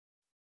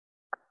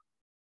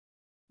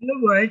Hello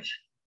guys,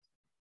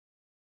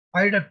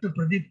 I Dr.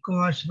 Pradeep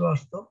Kumar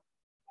Srivastava,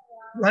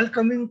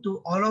 welcoming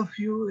to all of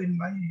you in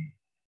my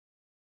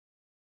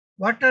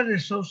water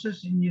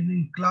resources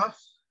engineering class.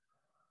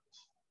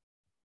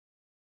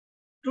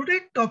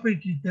 Today's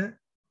topic is the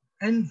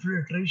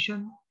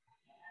infiltration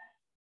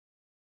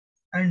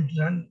and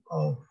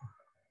runoff.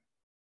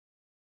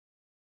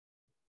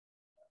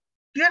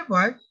 Dear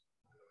boys,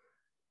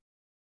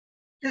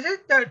 this is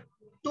the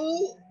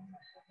two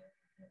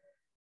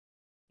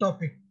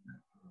topic,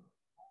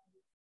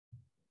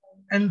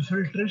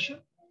 infiltration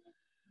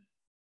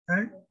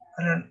and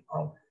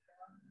runoff.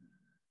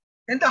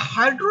 In the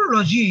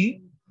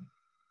hydrology,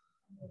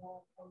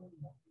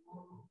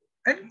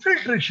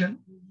 infiltration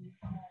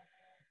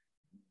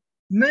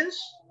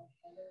means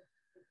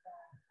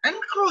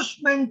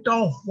encroachment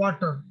of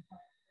water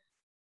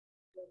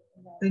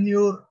in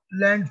your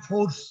land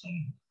force.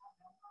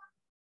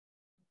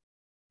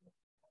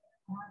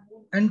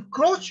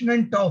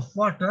 Encroachment of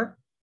water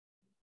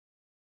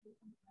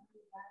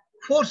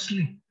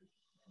forcefully.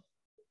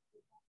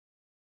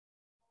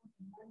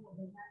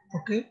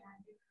 Okay.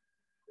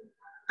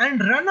 And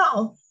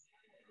runoff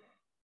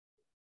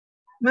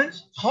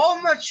means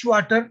how much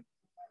water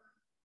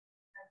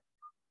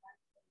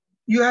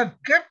you have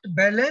kept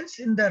balance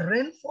in the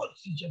rainfall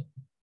season.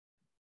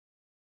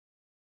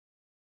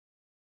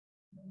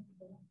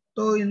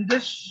 So in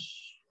this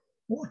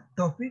both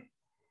topic,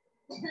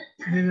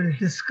 we will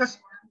discuss.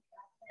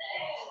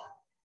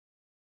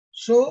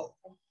 So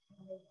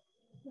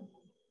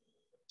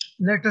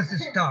let us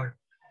start.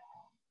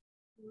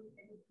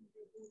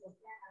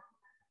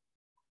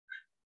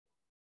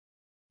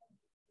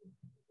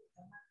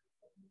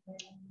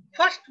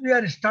 First, we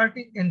are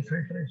starting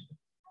infiltration.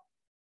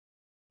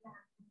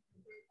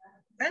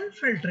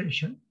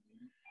 Infiltration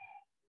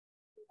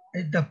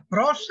is the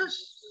process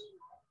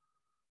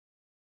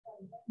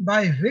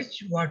by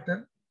which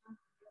water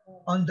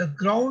on the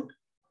ground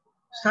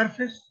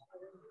surface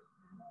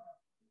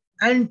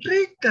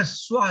enters the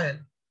soil.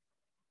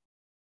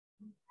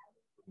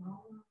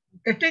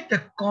 It is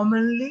the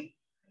commonly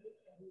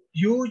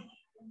used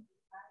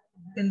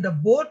in the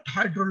both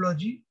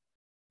hydrology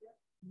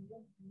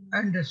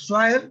and the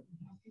soil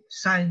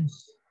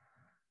science.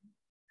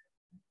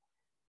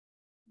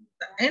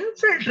 The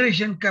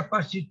infiltration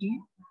capacity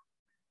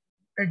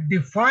is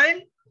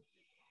defined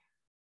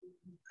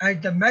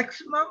at the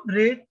maximum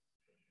rate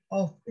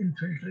of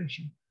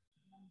infiltration.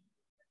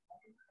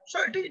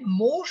 So it is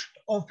most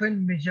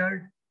often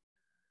measured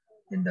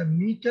in the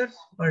meters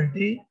per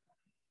day,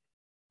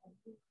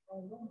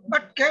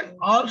 but can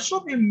also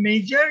be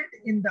measured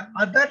in the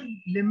other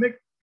limit,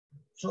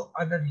 so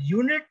other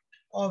unit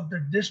of the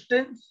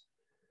distance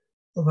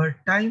over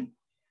time.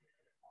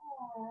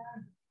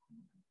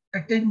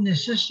 It is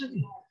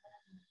necessary.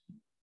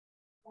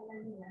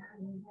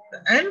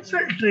 The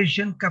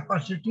infiltration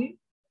capacity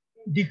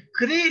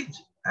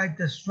decrease as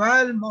the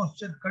soil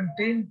moisture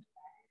content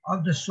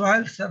of the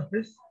soil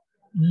surface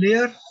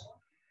layers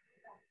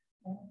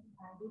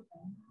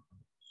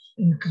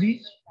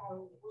increase.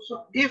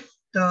 So if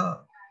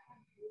the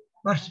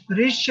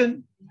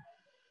precipitation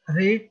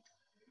rate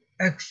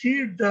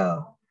exceeds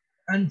the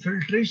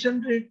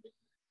infiltration rate,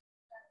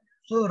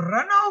 so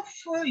runoff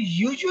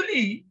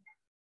usually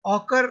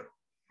occur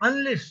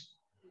unless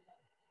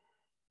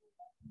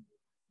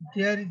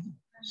there is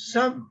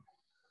some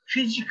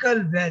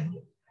physical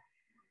value.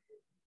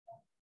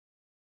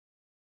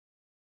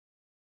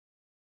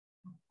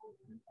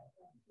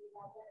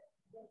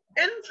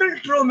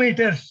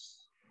 Infiltrometers,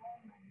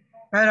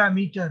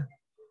 parameter,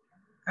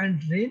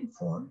 and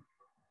rainfall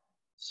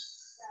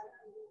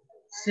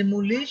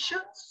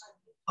simulations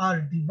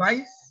are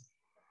devices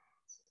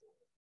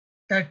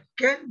that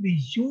can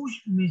be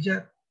used to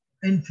measure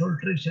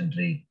infiltration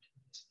rate.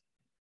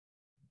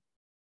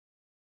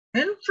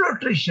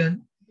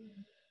 Infiltration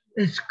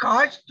is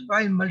caused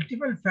by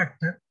multiple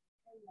factors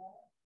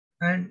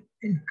and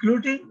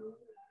including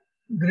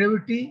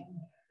gravity,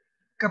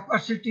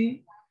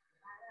 capacity,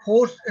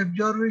 force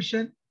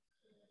absorption,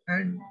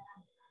 and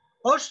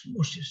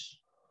osmosis.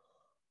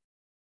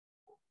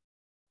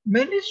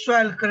 Many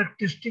soil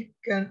characteristics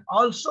can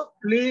also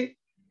play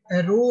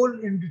a role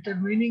in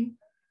determining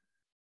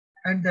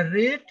and the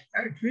rate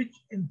at which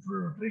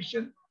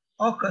infiltration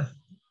occurs.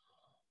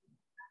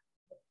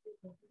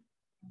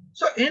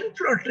 So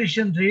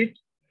infiltration rate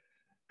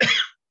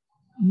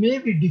may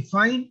be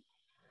defined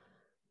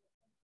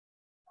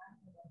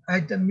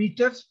as the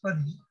meters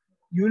per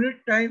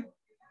unit time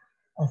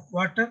of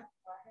water.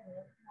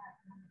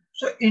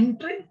 So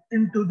entering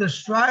into the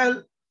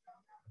soil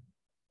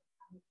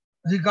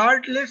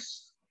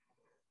regardless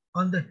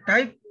on the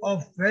type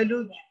of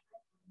values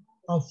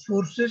of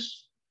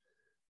forces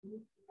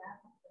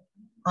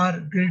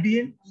or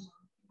gradients.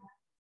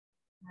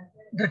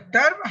 The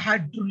term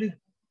hydraulic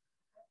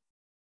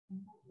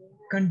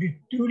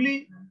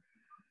conductivity,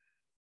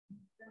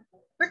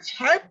 which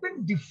have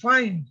been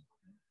defined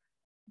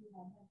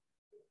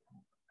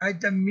as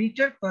the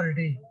meter per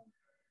day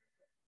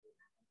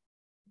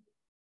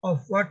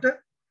of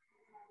water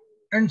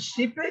and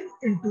seeping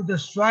into the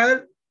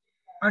soil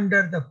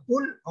under the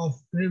pull of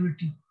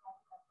gravity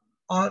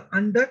or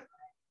under a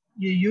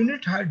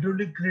unit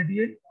hydraulic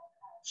gradient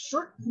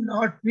should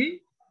not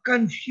be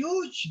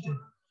confused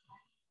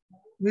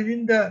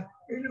within the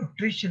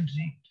infiltration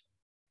rate.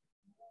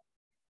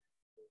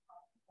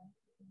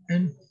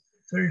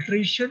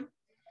 Infiltration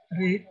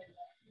rate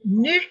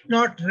need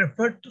not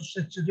refer to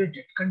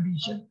saturated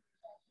condition.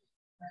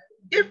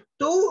 If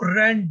 2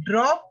 rain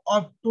drop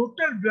of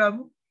total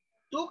volume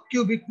 2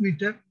 cubic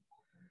meter,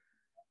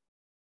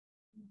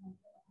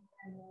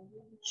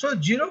 so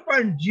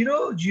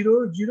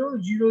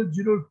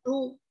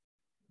 0.000002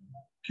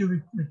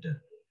 cubic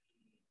meter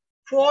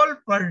fall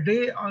per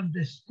day on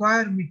the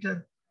square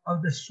meter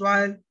of the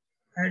soil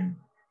and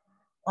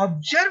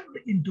observed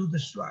into the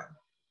soil.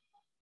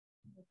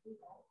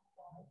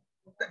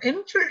 The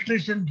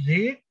infiltration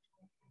rate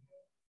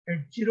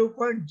at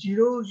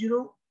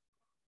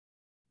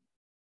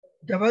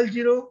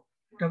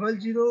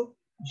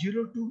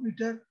 0.000002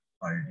 meter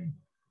per day.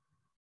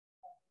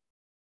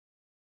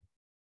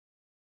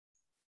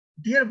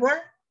 Dear boy,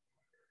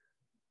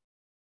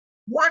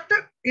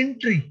 water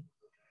entry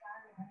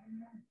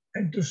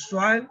into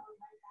soil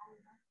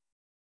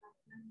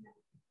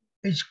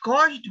is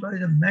caused by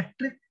the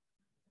metric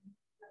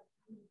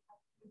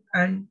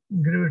and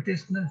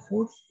gravitational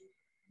force.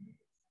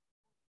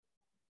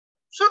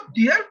 So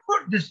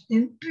therefore, this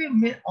entry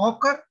may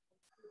occur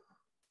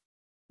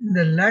in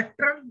the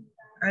lateral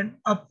and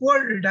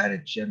upward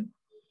direction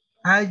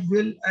as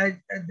well as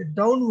at the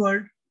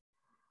downward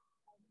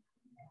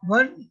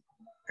one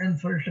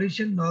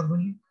infiltration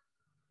normally.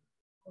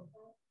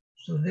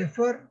 So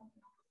refer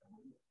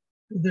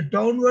to the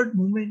downward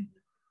movement.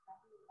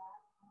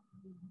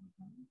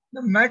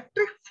 The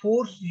metric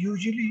force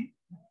usually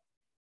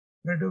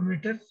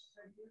predominates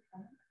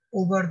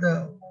over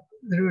the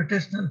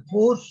gravitational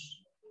force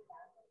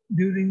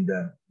during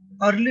the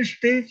early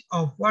stage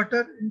of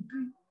water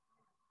entry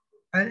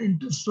and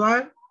into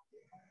soil.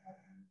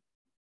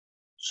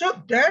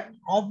 So that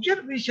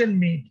observation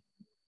made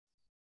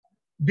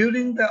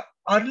during the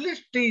early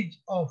stage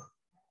of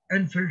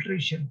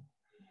infiltration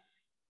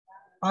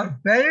are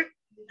valid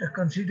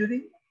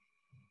considering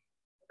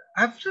the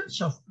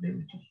absence of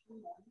gravity.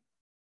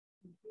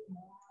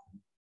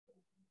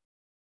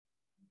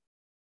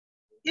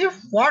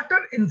 If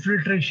water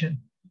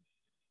infiltration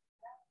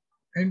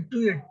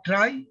into a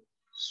dry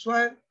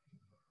soil,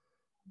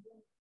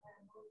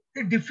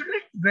 a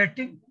definite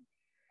wetting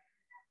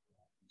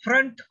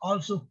front,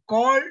 also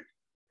called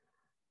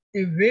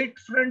a wet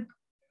front,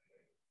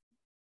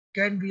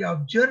 can be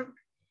observed,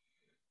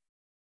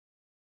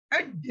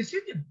 and this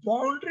is a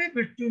boundary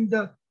between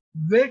the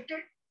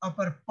wetted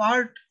upper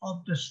part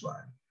of the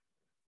soil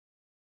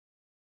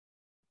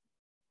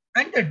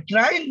and the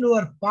dry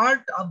lower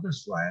part of the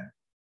soil.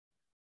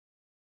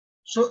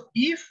 So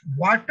if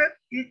water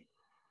is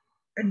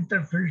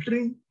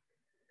interfiltering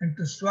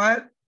into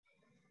soil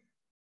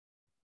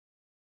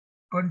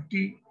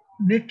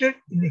continuated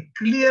in a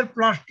clear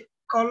plastic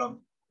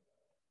column,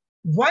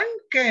 one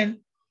can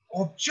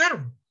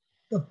observe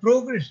the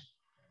progress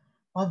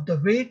of the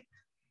weight,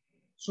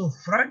 so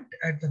front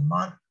at the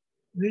mark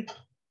weight.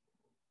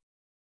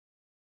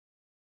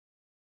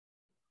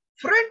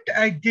 Front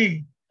as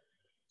they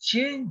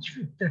change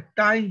with the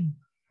time.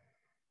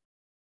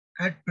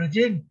 At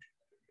present,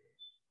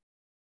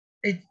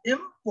 it's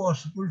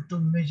impossible to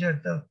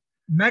measure the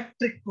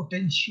metric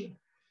potential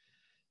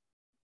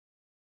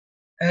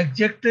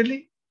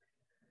exactly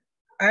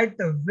at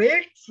the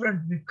weight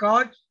front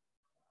because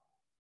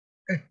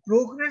it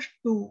progressed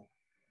too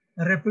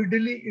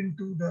rapidly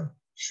into the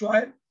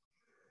soil.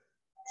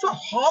 So,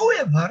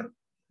 however,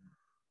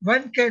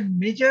 one can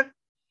measure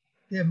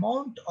the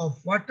amount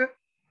of water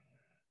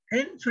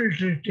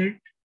infiltrated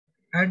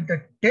and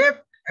the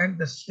depth and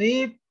the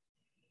shape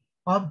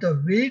of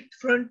the weight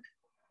front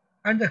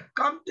and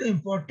come to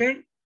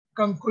important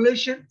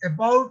conclusion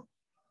about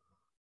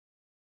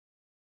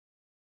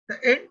the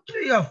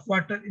entry of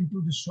water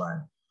into the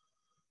soil.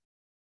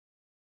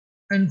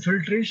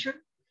 Infiltration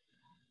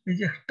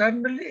is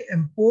externally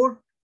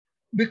important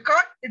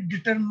because it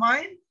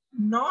determines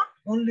not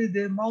only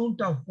the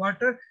amount of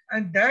water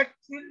and that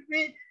will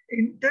be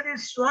enter a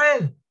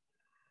soil,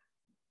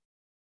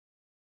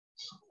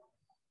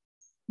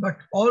 but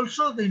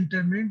also the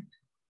interment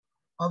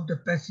of the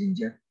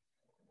passenger,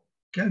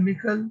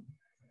 chemical,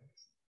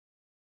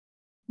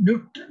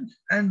 nutrients,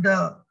 and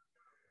the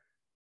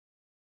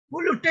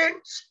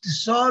pollutants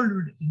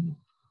dissolved in it.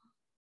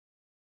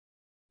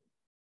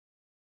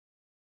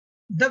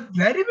 The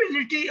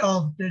variability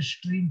of the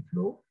stream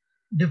flow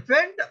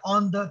depends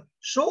on the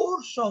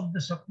source of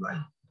the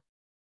supply.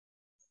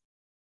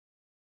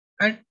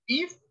 And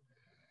if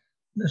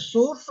the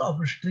source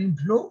of stream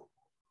flow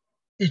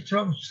is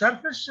from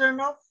surface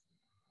runoff,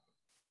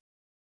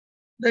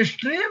 the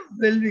stream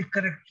will be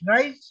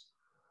characterized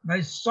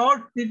by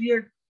short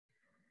period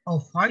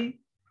of high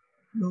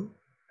flow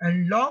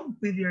and long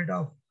period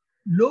of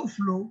low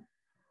flow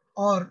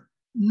or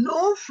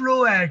no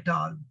flow at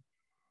all.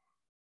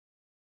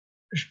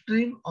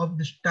 streams of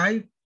this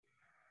type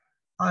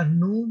are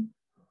known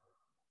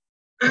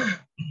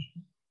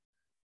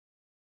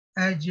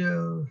as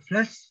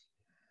floods,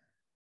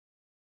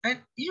 and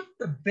if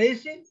the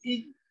basin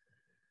is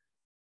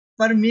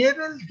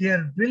permeable,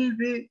 there will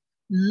be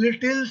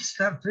little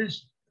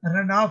surface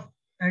runoff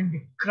and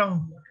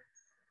groundwater.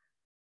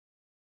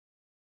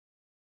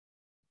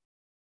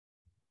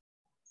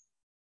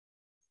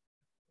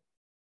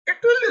 It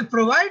will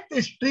provide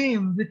the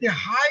stream with a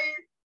high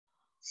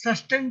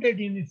sustained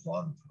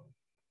uniform flow,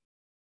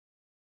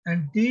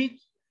 and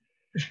these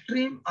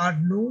streams are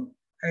known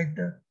as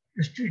the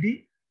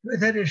steady.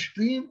 Whether a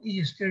stream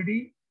is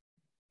steady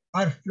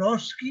or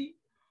flowsky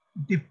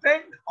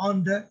depend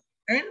on the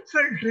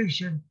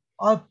infiltration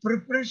or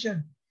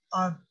preparation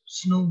of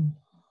snow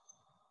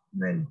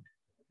melt.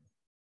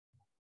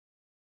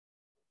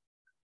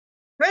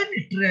 When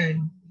it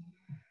rains,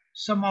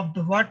 some of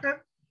the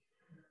water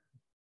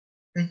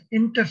is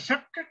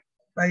intercepted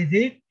by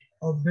rate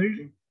of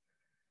building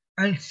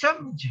and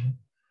some is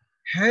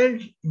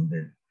held in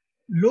the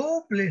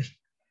low place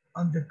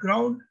on the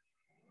ground.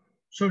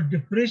 So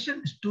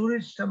depression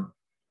storage some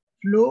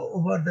flow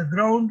over the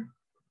ground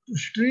to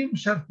stream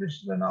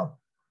surface runoff.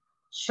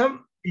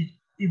 Some is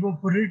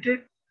evaporated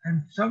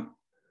and some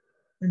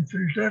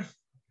infilters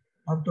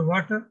of the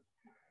water.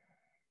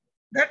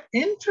 That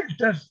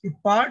infilters a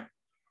part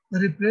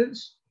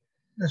replace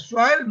the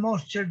soil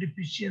moisture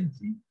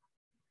deficiency.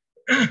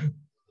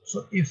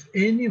 So if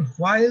any,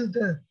 while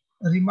the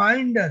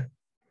remainder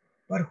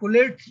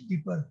percolates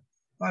deeper,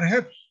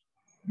 perhaps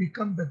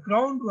become the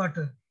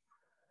groundwater,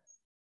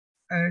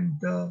 and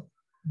the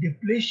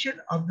depletion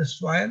of the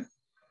soil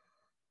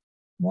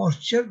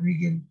moisture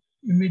begin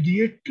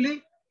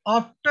immediately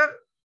after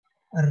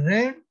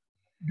rain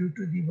due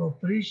to the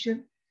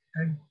evaporation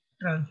and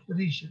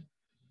transpiration.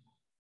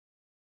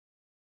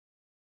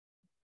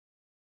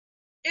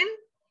 In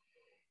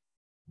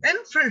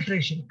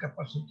infiltration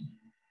capacity,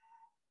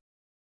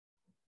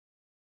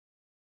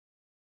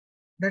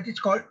 that is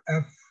called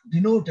F,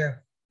 denote F,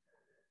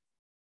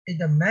 is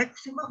the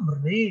maximum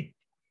rate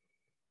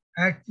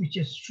at which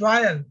a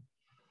soil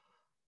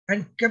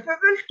and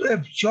capable to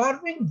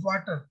absorbing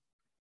water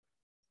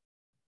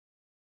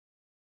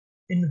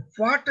in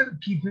water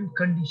given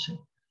condition.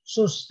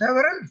 So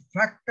several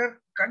factors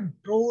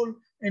control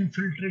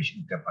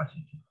infiltration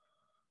capacity.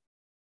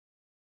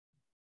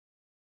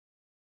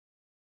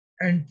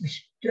 And the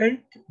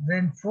strength,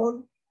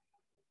 rainfall,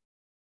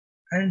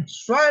 and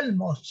soil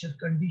moisture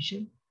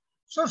condition.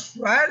 So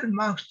soil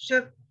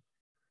moisture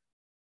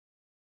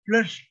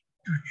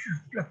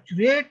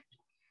fluctuate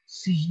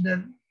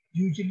seasonal,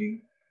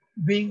 usually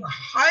being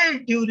high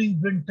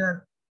during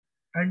winter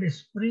and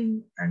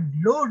spring and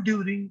low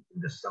during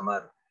the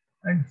summer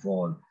and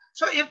fall.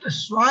 So if the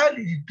soil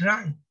is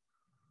dry,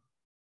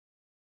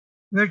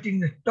 wetting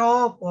the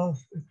top of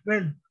it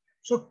well,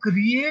 so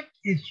create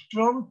a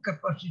strong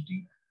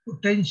capacity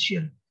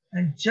potential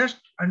and just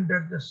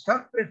under the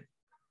surface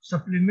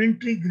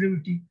supplementary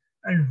gravity,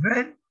 and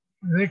when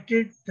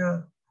wetted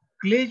the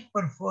clay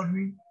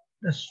performing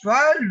the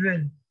soil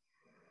well,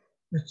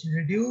 which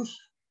reduce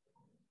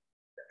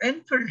the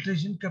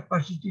infiltration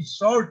capacity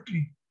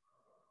shortly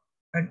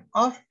and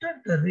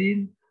after the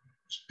rain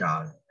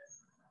starts.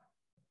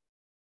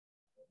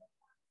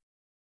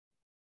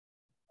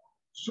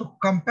 So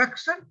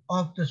compaction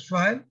of the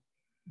soil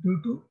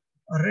due to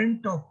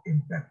rent of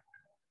impact.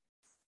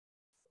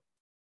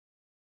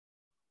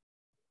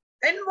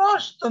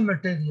 Enwash the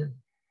material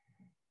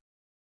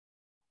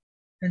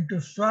into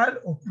soil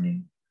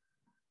opening,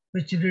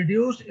 which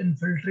reduce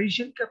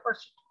infiltration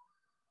capacity.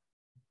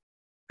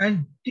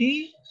 And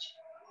this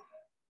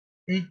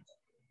is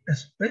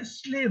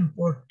especially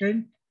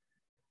important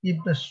if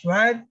the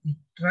soil is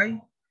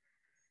dry.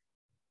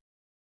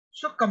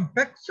 So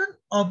compaction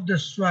of the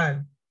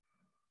soil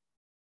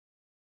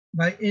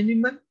by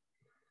animal,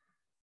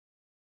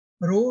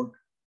 road,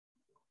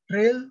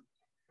 trail,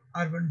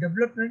 urban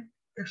development,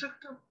 etc.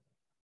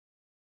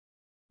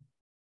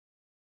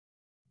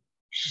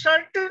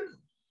 Certain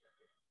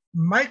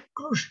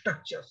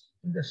microstructures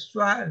in the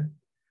soil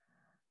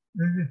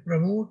will be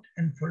promote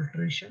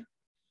infiltration,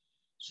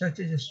 such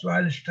as a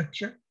soil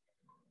structure,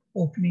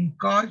 opening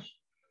cause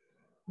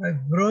by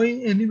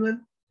growing animal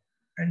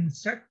and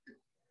insect,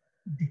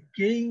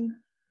 decaying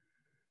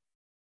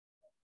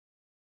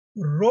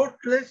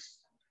rootless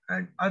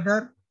and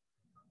other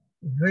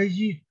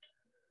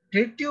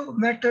vegetative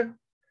matter.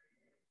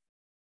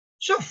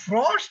 So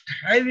frost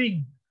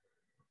having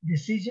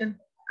decision,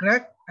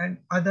 crack and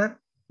other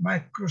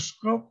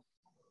microscope,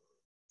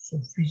 so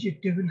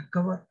vegetable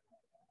cover,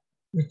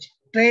 which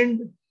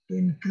tend to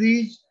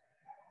increase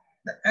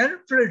the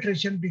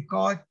infiltration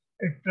because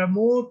it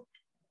promotes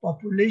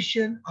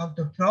population of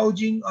the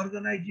browsing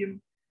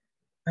organism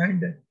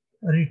and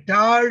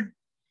retard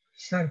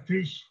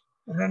surface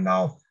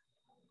runoff,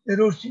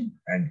 erosion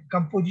and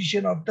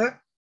composition of the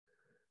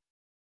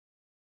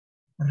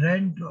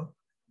raindrop.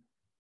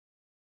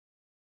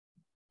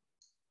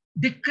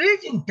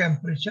 Decreasing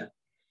temperature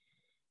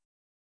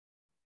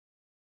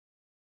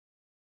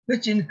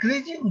which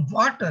increasing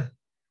water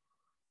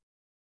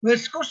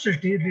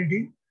viscosity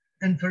reading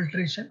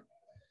infiltration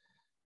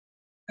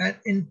and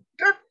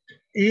interrupt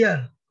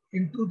air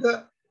into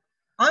the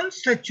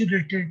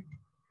unsaturated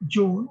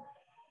zone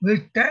will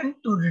tend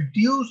to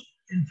reduce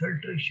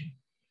infiltration.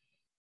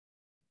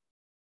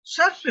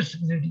 Surface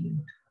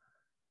gradient.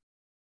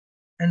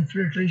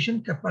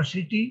 Infiltration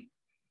capacity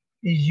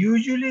is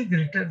usually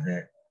greater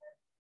than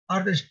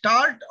or the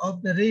start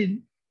of the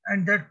rain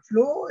and that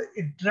flow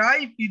a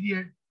dry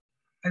period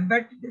and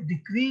but the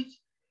decrease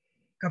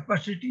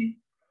capacity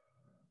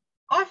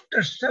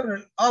after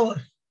several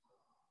hours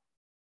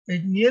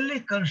is nearly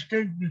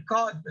constant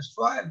because the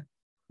soil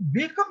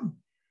becomes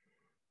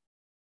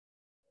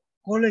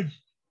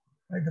collaged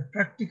by the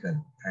practical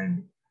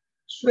and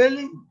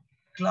swelling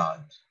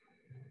clouds.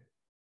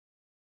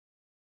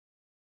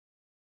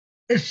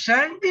 A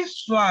sandy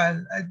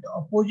soil at the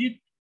opposite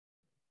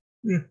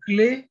to a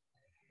clay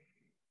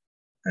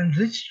and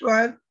rich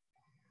soil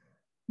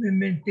may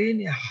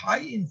maintain a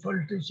high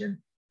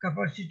infiltration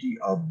capacity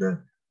of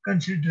the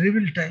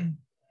considerable time.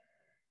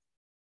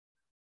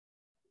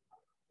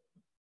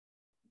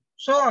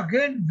 So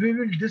again, we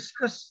will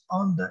discuss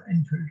on the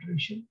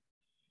infiltration.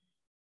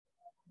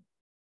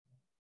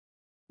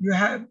 You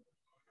have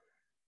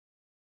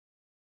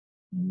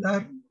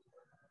learned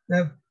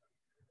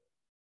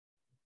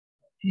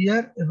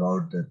here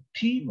about the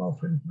theme of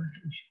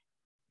infiltration.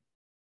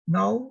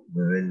 Now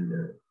we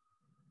will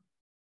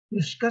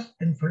discuss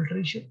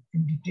infiltration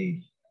in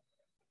detail.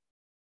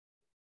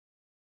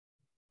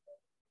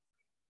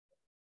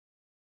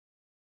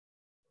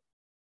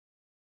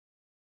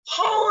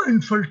 How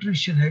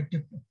infiltration had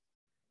happened.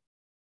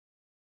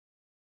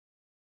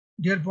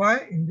 Dear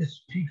boy, in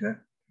this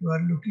figure you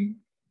are looking,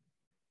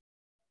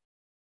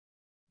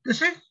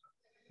 this is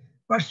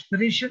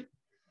perspiration.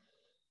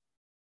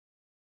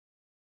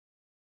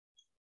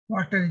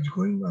 Water is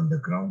going on the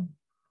ground.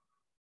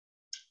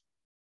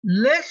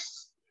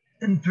 Less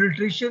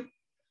infiltration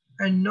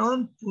and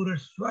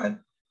non-porous soil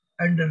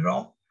and the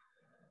rock.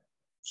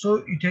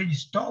 So it has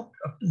stopped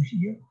up to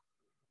here.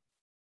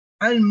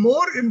 And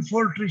more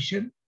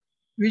infiltration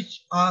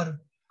which are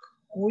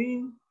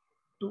going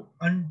to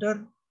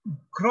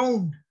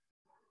underground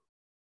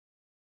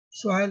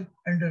soil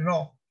and the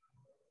rock.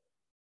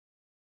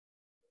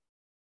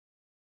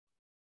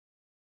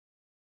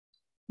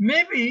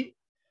 Maybe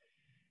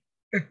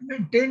it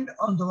maintained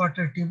on the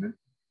water table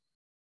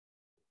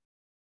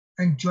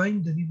and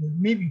joined the river,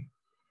 maybe.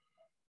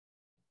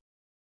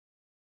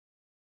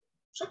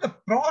 So the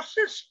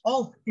process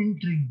of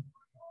entering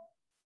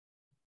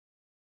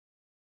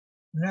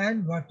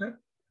rainwater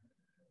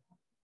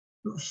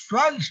to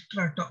soil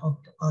strata of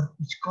the earth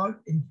is called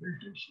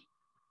infiltration.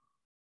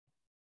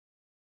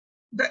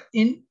 The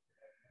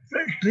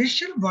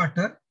infiltration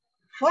water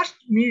first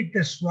meet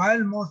the soil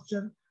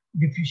moisture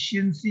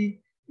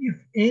deficiency if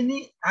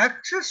any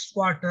excess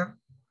water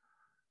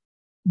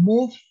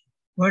moves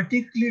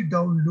vertically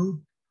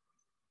downward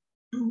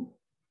to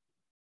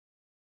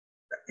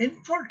the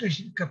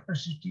infiltration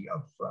capacity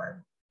of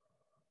soil,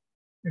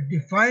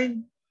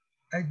 defined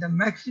as the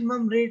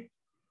maximum rate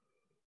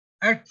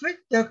at which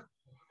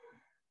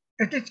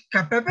it is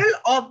capable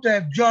of the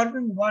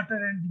absorbing water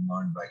and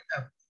demand by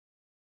F.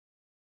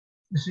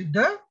 This is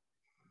the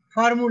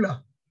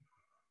formula.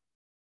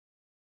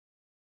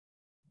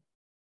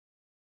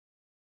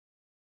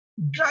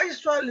 Dry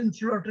soil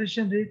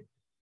infiltration rate,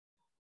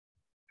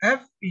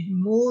 F is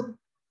more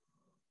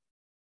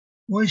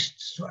moist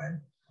soil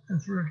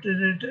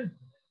infiltrated,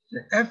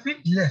 F is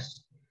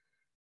less.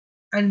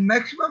 And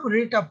maximum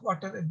rate of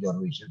water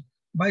absorption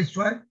by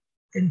soil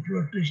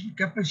infiltration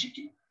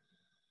capacity.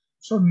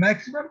 So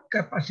maximum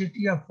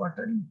capacity of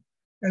water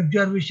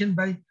absorption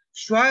by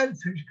soil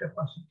field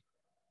capacity.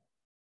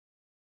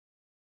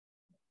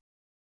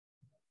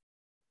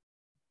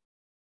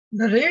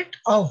 The rate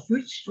of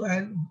which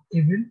soil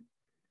is able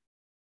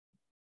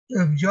to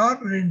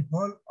absorb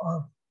rainfall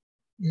or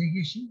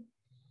irrigation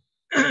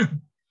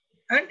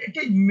and it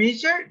is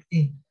measured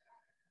in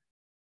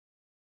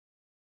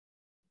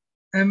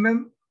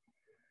mm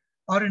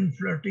or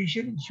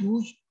infiltration is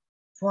used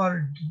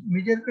for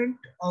measurement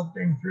of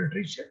the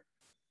infiltration.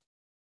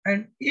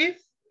 And if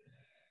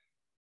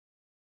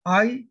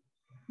I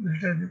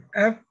greater than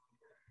F,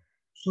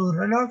 so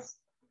runoff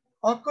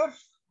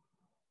occurs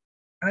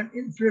and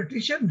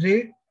infiltration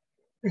rate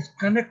is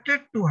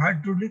connected to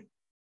hydraulic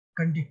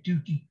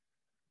conductivity.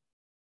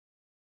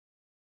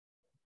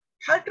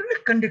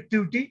 Hydraulic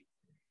conductivity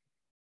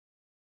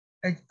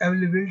is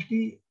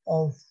availability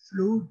of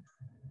fluid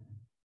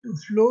to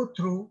flow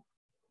through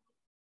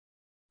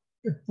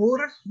a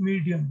porous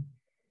medium,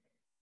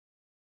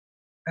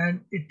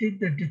 and it is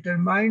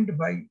determined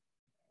by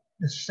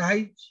the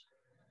size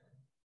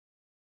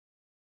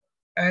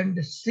and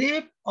the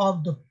shape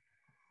of the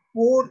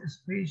pore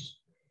space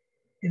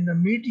in the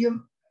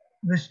medium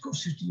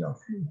viscosity of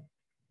fluid,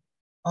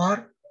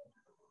 or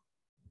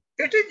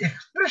it is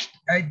expressed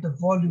as the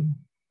volume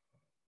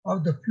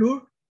of the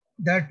fluid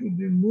that will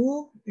be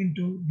moved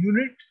into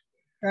unit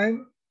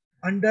time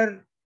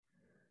under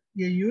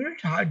a unit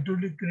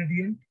hydraulic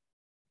gradient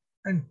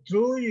and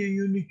through a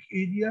unique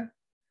area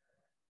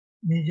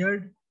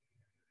measured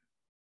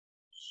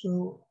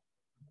so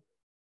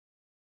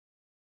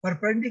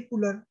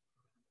perpendicular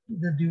to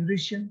the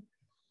direction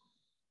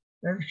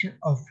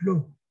of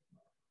flow.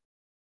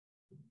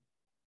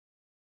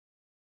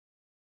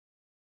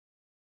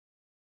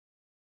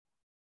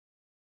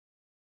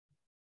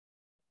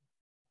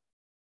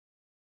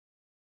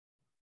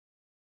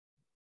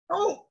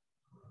 Now,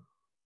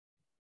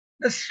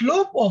 the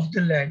slope of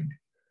the land,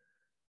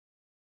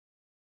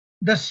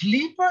 the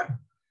sleeper,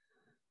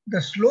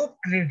 the slope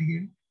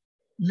gradient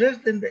less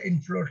than the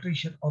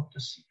infiltration of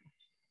the sea.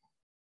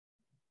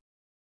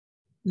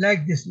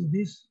 Like this,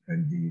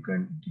 and you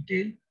can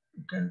detail,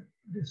 you can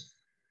this.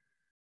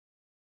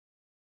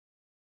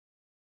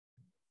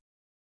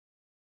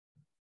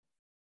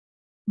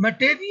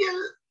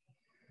 Material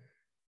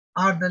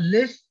are the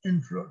less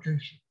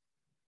infiltration.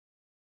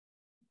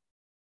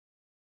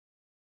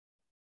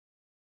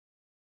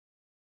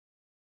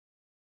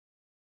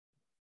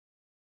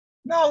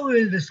 Now we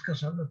will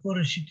discuss on the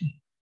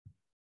porosity.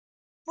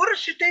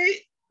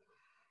 Porosity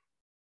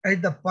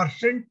is the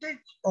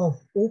percentage of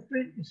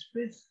open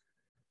space,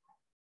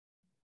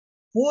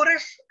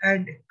 porous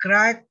and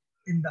crack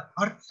in the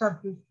earth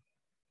surface.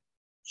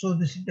 So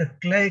this is the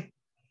clay,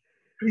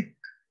 creek,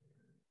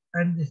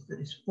 and this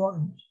is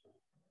sponge.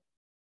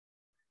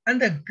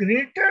 And the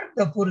greater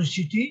the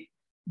porosity,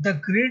 the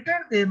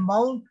greater the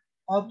amount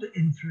of the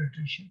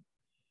infiltration.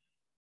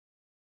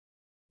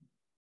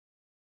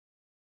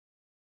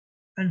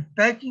 And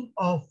packing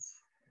of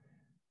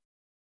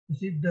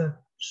this is the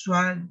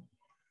soil.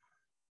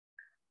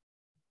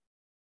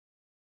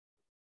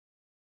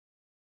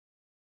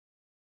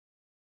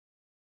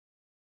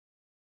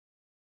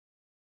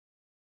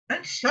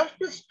 And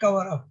surface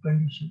cover of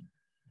condition.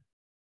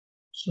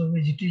 So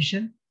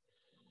vegetation,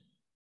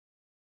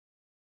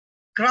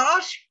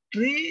 grass,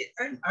 tree,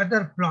 and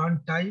other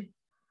plant type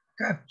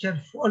capture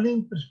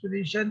falling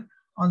precipitation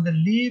on the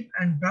leaf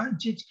and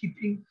branches,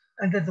 keeping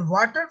and that the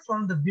water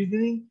from the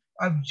beginning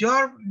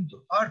absorb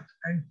into earth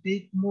and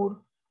take more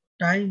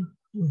time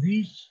to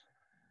reach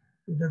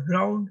to the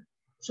ground.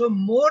 So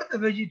more the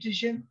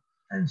vegetation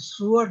and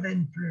slower the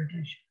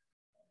infiltration.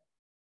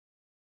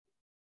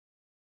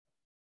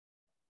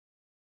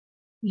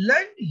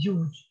 Land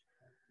use,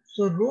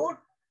 so road,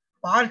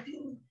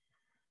 parking,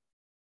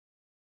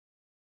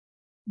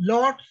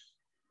 lots,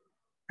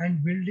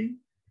 and building,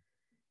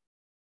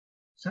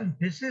 some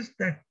places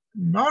that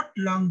not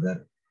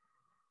longer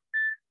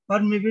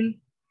permeable,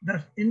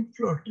 thus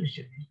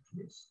infiltration is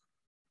place.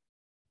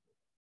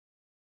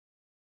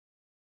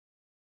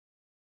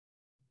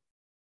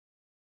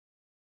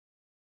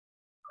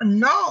 And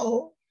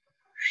now,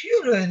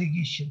 fuel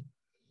irrigation.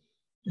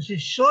 This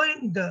is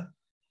showing the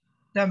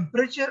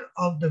temperature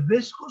of the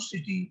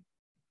viscosity,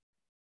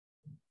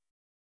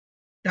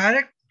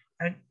 direct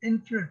and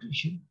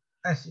infiltration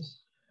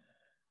axis.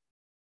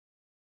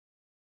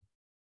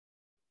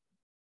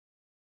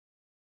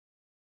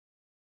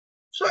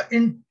 So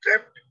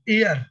entrapped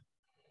air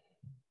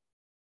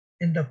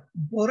in the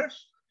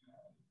porous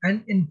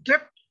and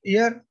entrapped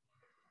air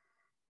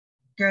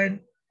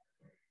can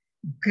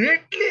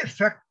greatly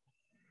affect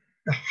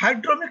the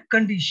hydromic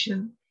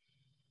condition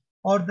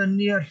or the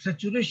near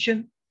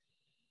saturation.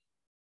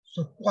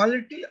 So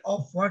quality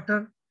of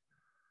water,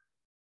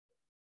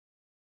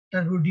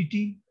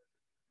 turbidity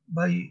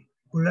by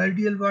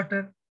colloidal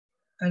water,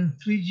 and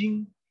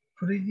freezing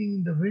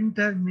in the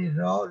winter may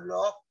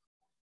lock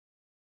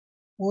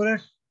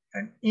porous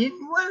and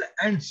annual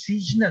and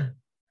seasonal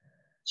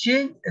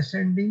change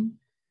ascending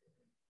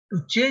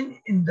to change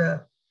in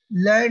the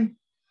land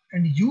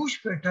and use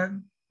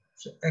pattern,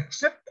 so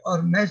except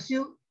or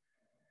massive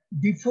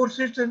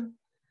deforestation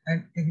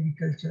and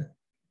agriculture.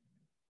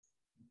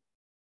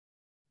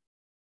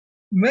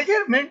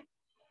 Measurement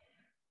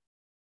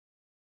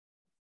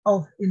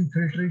of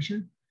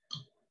infiltration.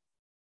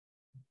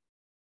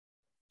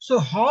 So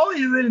how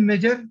you will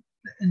measure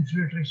the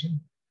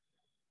infiltration?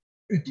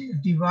 It is a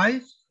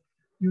device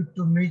used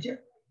to measure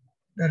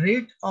the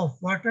rate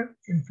of water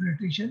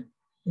infiltration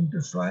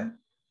into soil.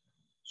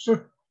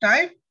 So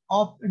type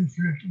of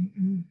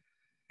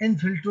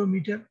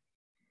infiltrometer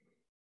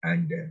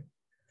and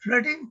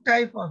flooding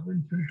type of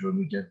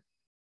infiltrometer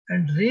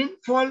and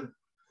rainfall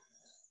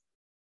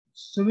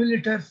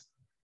simulators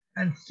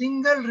and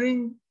single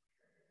ring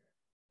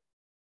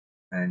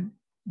and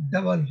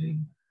double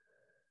ring.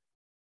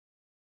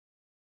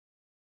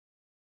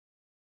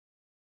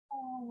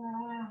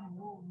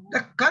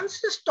 The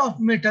consist of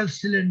metal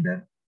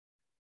cylinder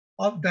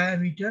of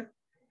diameter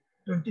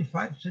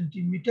 25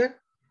 centimeter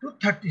to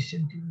 30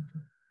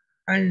 centimeter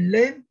and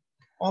length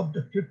of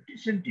the 50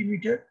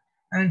 centimeter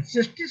and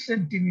 60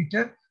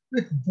 centimeter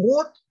with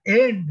both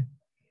end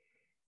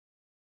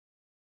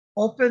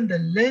open. The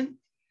length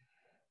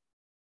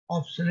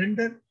of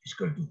cylinder is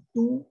equal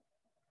to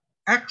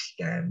 2x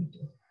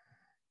diameter.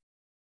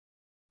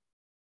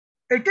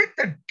 It is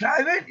the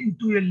driven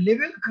into a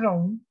level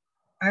ground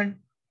and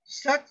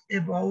such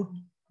about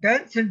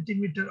 10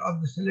 centimeter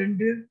of the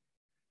cylinder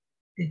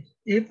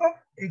above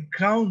a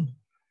ground,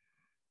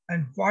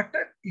 and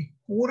water is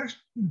forced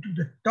into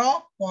the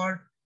top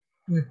part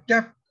to a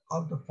depth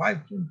of the 5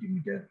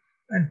 centimeter,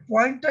 and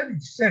pointer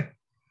is set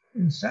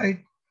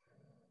inside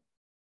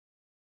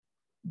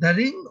the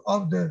ring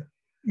of the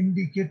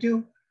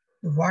indicative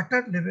the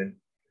water level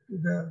to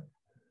the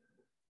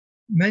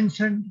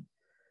mentioned.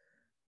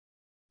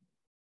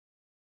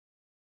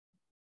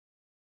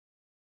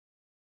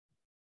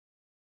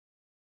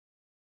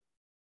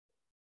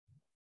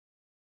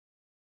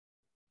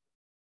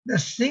 The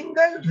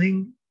single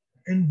ring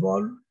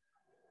involved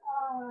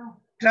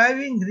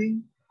driving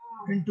ring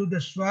into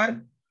the soil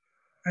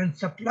and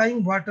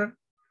supplying water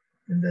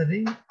in the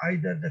ring,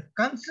 either the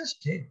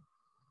consistent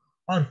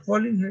or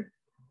falling head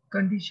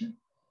condition.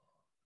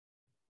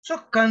 So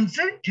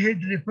constant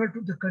head refer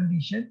to the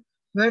condition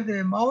where the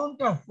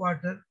amount of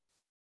water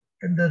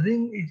in the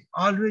ring is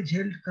always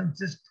held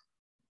consistent,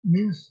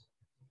 means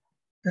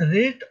the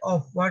rate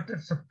of water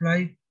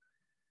supplied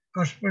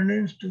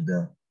corresponds to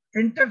the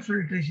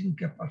interfiltration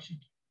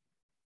capacity.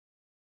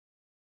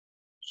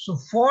 So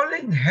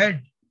falling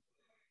head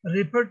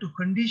refer to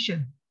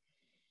condition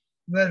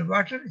where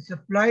water is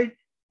supplied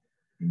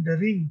in the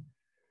ring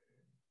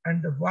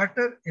and the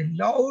water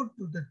allowed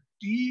to the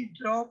T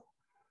drop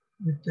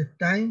with the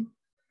time,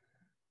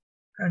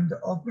 and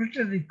the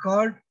operator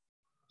record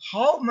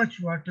how much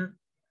water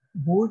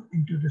goes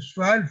into the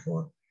soil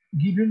for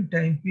given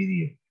time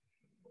period.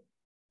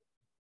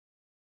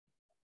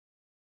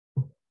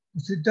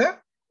 This is the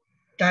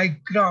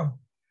diagram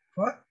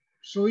for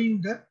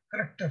showing the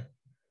character.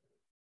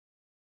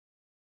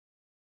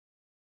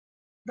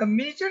 The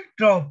major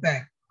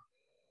drawback,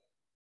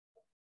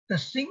 the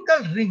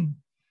single ring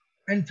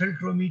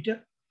infiltrometer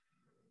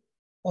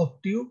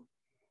of tube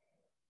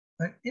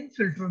and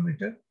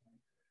infiltrometer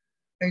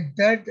is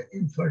that the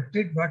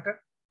infiltrated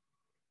water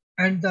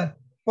and the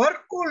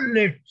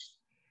percolates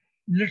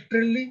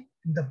literally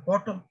in the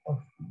bottom of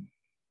tube.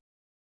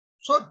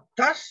 So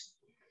thus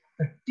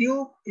the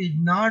tube is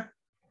not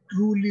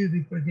truly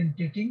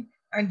representing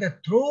and the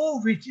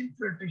through which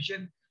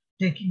infiltration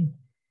taking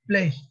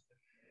place.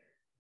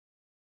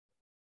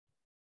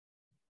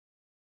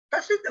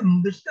 This is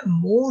the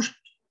most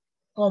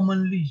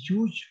commonly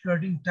used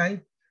flooding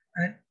type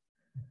and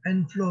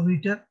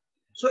infiltrometer.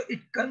 So it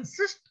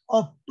consists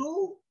of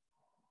two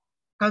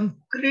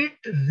concrete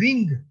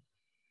ring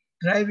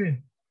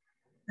driven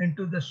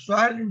into the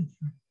soil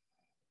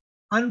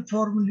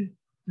uniformly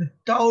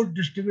without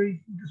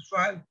disturbing the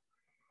soil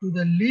to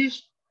the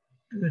least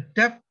to the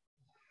depth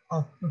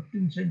of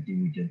 15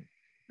 centimeters,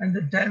 and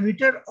the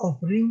diameter of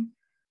ring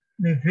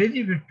may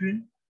vary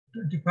between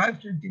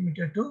 25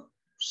 centimeter to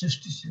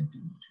 60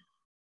 centimeter.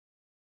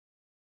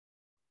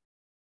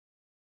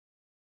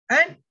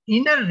 And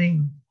inner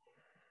ring,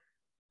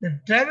 the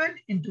driven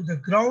into the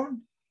ground,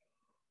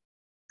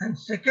 and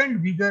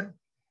second bigger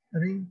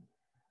ring,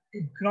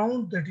 a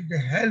ground that is the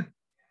help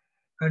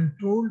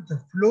control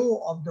the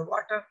flow of the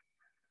water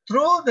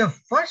through the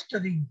first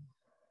ring.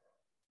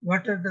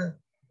 Water the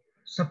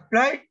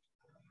supplied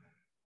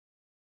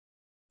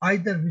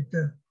either with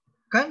the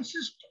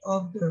consist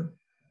of the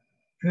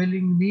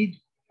filling need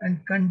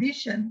and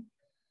condition,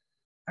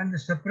 and the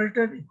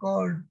separator is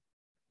called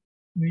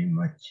very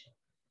much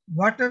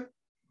water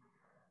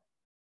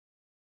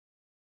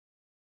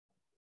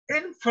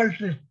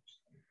infiltrate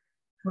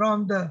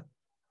from the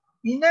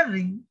inner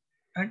ring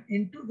and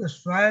into the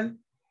soil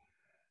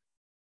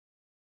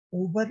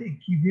over a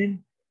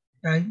given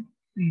time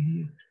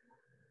period.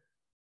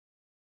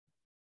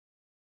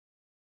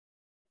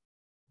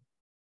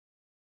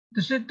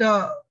 This is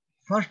the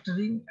first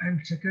ring and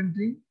second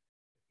ring,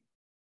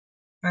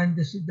 and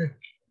this is the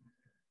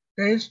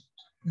test.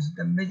 This is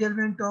the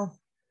measurement of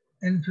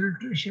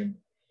infiltration.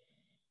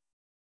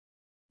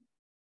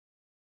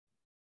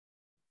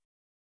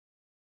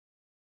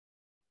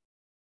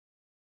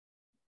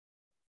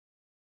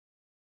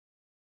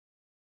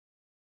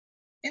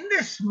 In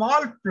the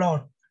small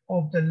plot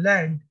of the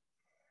land,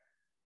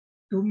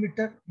 2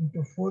 meter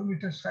into 4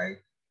 meter size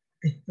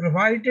is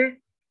provided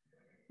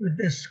with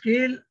the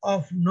scale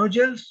of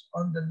nozzles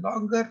on the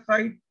longer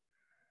side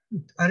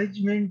with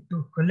arrangement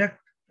to collect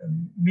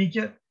and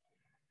measure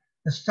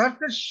the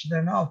surface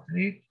runoff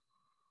rate,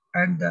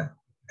 and the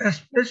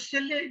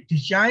especially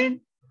designed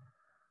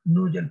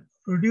nozzle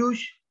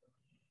produce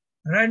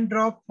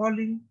raindrop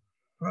falling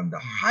from the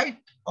height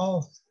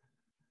of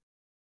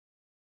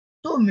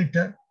 2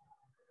 meter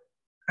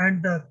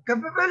and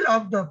capable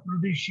of the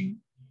producing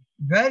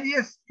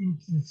various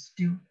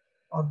intensity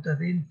of the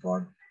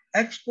rainfall.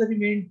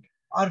 Experiment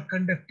are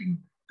conducting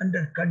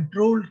under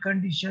controlled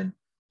condition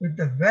with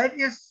the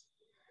various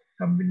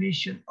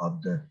combination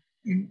of the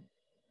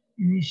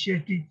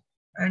initiative,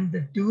 and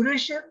the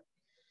duration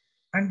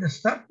and the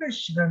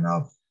surface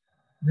runoff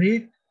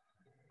rate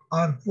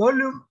or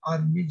volume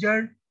are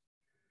measured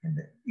in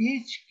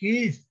each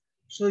case.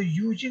 So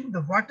using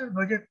the water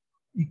budget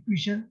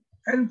equation,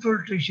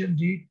 infiltration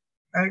rate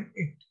and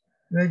its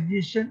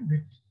variation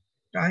with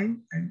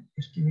time and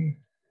estimate.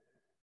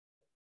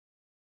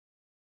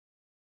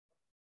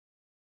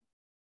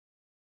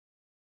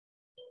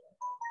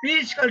 P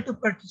is equal to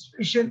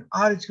precipitation,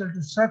 R is equal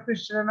to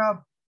surface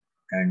runoff,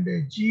 and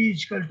G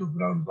is equal to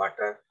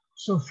groundwater.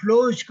 So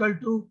flow is equal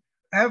to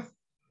F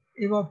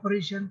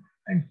evaporation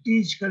and T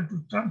is equal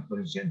to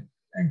transpiration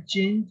and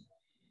change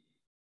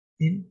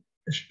in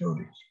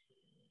storage.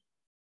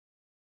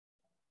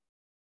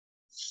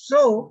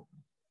 So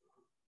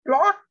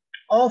plot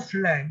of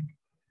land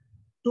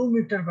 2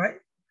 meter by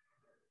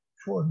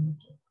 4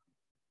 meter.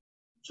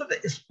 So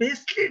the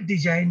specially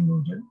designed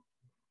nozzle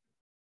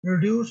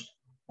produce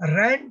a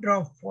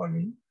raindrop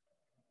falling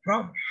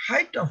from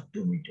height of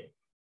 2 meter.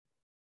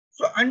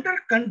 So under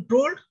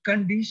controlled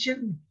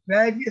condition,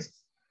 various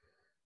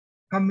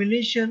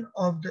combination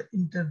of the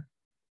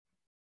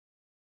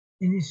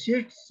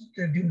initiates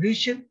the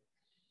duration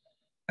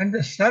and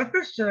the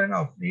surface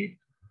runoff rate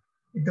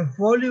with the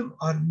volume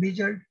are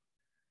measured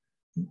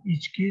in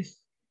each case.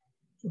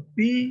 So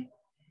P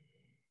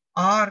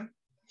R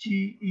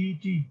G E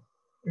T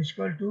is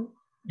equal to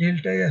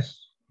delta S.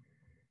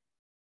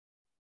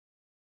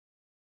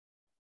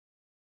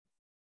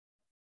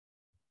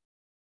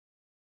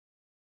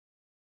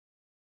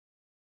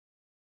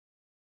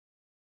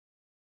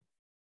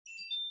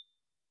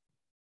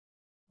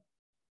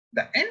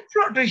 The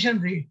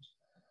infiltration rate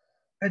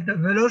at the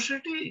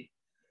velocity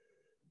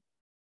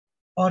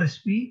or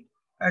speed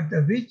at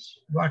the which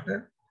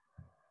water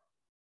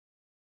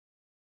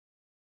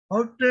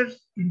enters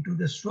into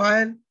the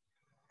soil,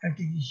 and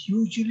it is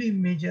usually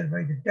measured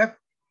by the depth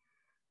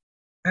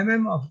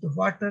of the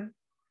water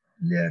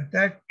layer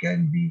that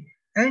can be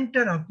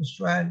enter of the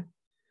soil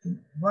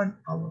in 1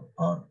 hour,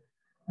 or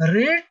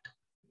rate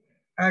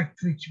at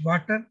which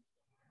water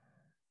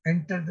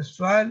enter the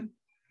soil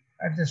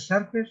at the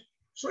surface.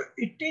 So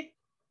it is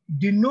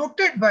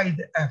denoted by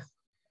the F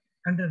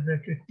under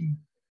bracket T.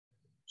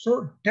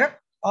 So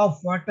depth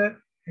of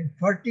water and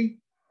 40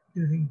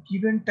 during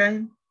given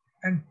time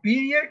and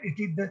period, it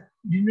is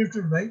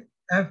denoted by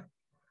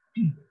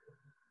FT.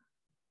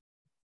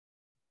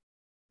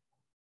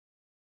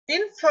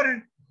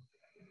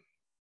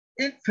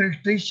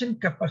 Infiltration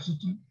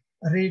capacity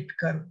rate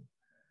curve.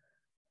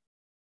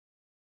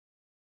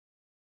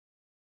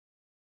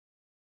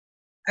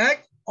 As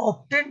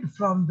obtained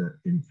from the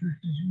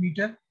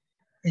infiltrometer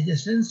is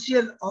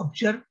essential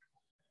observed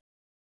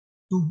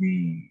to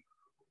be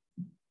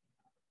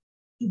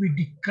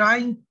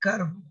declining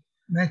curve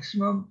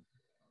maximum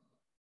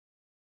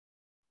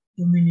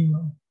to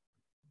minimum.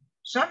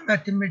 Some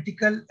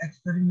mathematical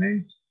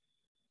experiments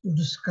to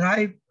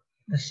describe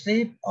the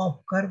shape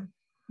of curve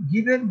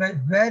given by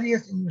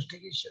various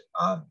investigations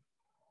are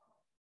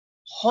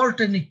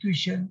Horton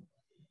equation,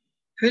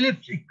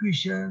 Phillips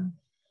equation,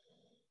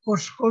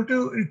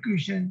 Koskotov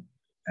equation,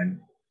 and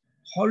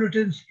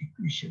Holton's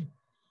equation,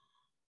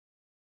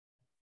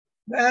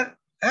 where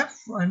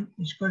F1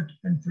 is equal to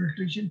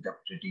infiltration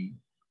capacity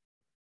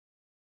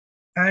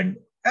and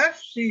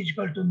Fc is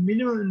equal to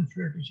minimum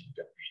infiltration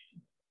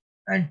capacity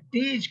and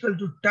T is equal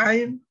to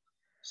time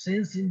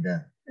since in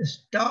the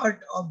start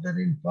of the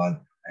rainfall,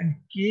 and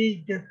K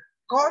is the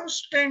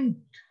constant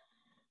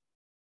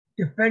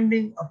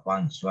depending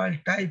upon soil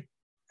type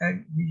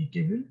and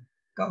vegetable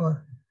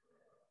cover.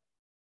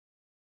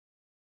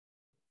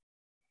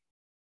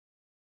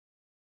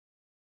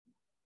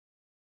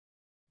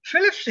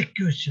 Phillips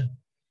equation.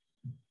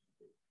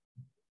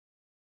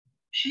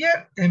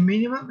 Here a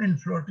minimum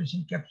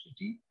infiltration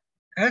capacity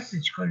S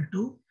is equal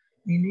to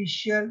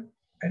initial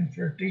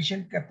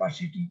infiltration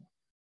capacity.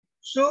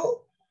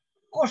 So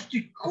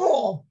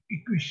Kostyakov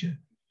equation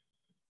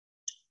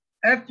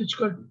F is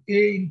equal to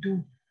A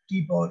into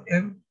T power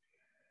M,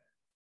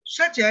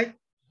 such as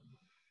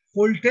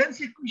Holton's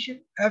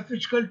equation F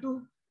is equal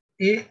to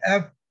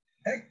AF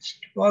H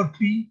power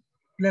P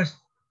plus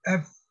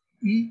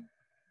FE.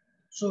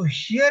 So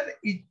here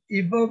is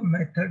above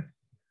method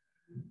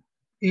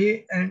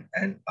A and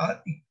N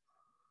are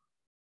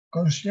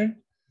constant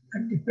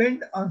and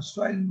depend on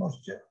soil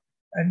moisture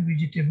and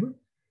vegetable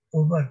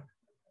over.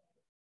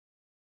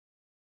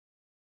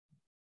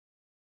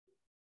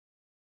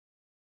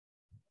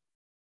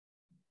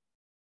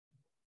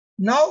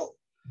 Now,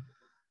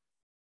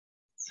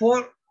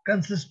 for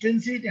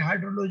consistency, the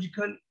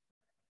hydrological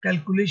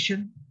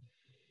calculation,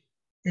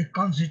 a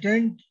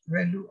constant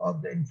value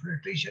of the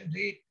infiltration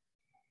rate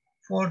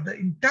for the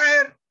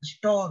entire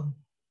storm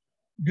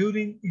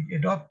during is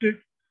adopted,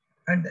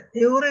 and the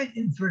average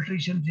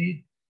infiltration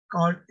rate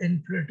called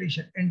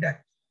infiltration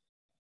index.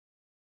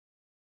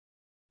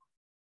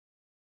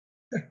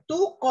 The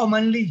two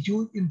commonly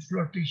used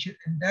infiltration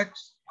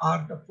index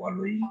are the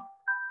following,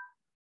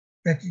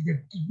 that is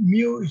the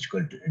mu is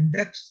equal to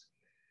index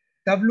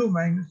W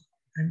minus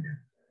NF.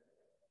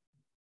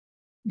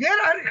 They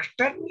are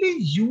externally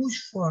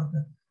used for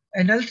the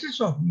analysis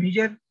of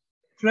major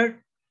flood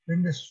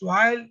when the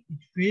soil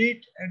is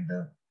wet and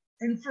the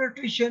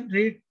infiltration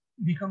rate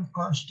become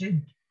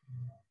constant.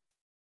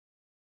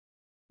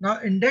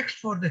 Now index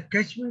for the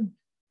catchment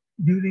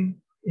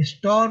during a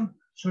storm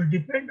should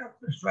depend on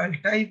the soil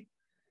type,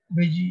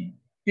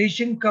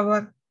 vegetation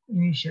cover,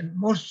 initial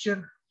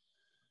moisture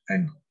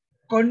and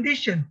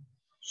condition.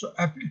 So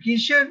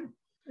application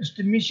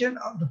estimation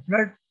of the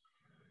flood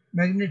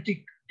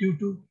magnetic due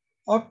to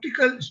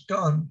optical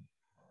storm.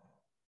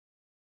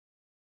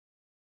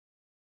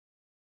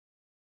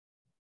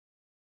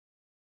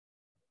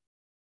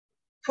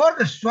 For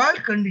the soil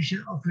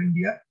condition of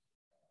India,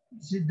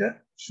 this is the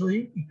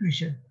showing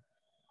equation.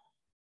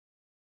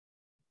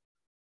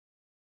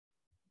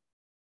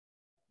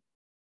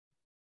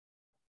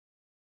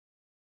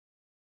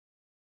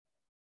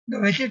 The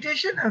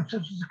vegetation and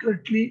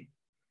subsequently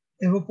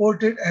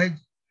evaporated as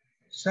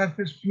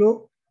surface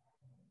flow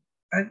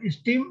and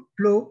steam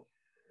flow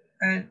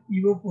and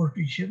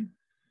evaporation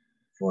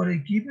for a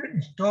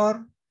given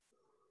storm.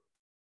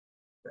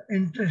 The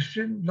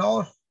intrusion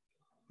loss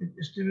is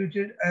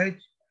estimated as,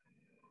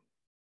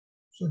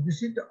 so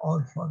this is the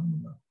all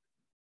formula.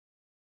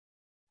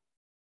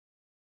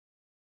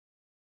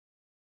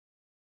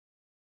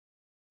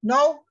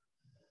 Now,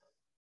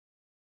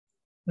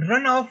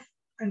 runoff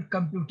and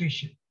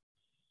computation.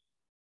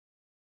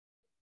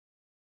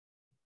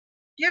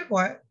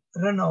 Hereby,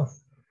 runoff.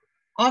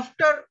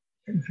 After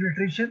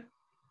infiltration,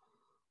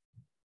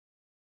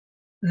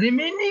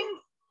 remaining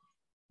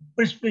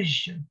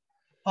precipitation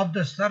of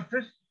the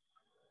surface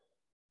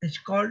is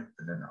called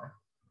runoff.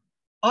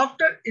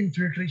 After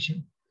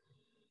infiltration,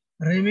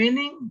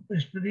 remaining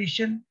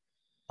precipitation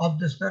of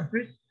the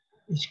surface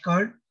is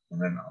called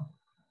runoff.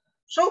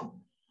 So,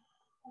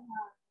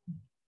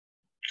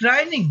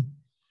 draining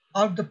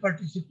of the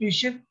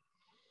participation,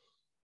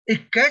 a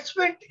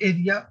catchment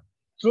area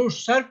through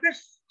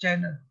surface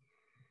channel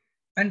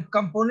and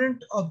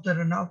component of the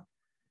runoff,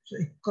 so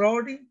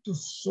according to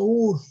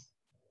source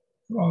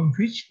from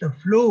which the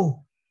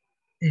flow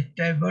is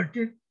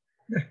diverted,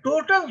 the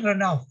total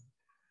runoff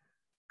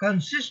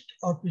consists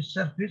of a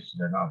surface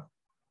runoff,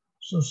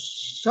 so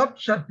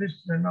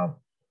subsurface runoff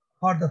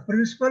for the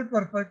principal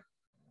purpose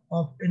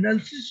of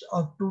analysis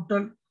of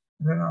total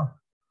runoff.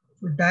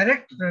 So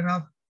direct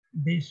runoff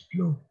base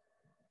flow.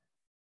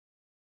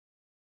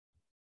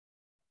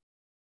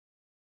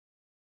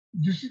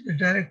 This is the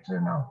direct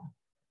runoff.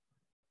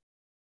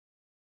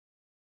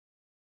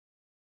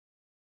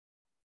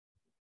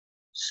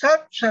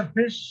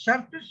 Subsurface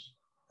surface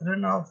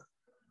runoff.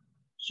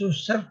 So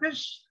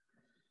surface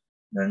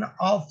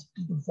runoff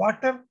to the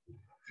water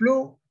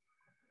flow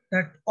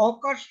that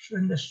occurs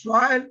when the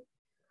soil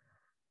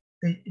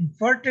is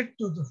inverted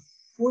to the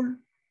full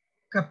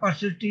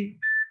capacity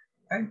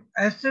and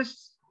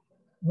access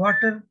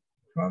water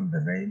from the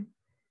rain.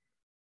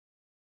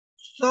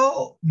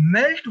 So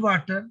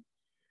meltwater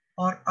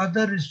or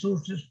other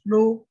resources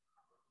flow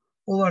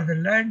over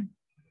the land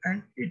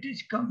and it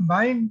is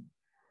combined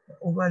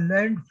over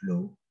land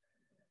flow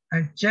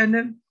and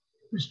channel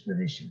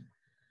respiration.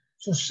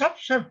 So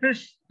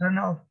subsurface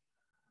runoff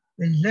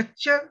will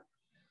lecture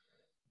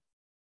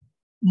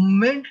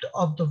movement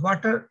of the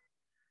water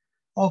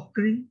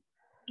occurring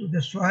to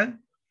the soil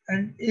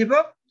and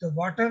above the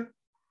water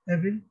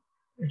level,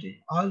 it is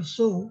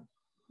also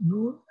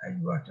known as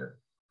water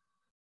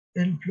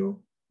inflow.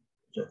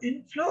 So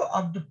inflow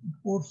of the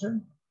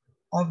portion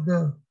of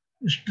the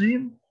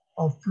stream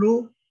of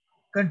flow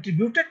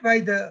contributed by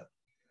the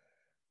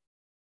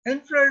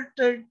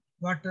infiltrated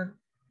water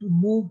to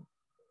move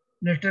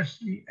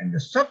laterally and the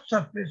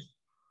subsurface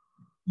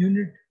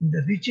unit in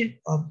the reaching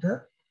of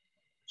the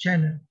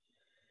channel.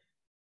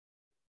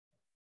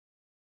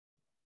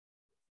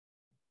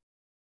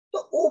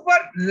 So over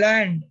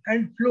land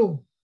and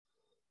flow,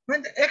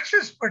 when the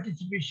excess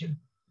participation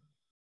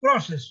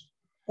process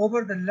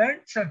over the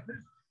land surface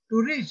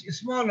to reach a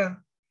smaller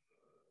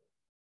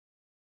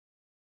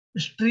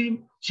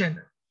stream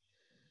channel.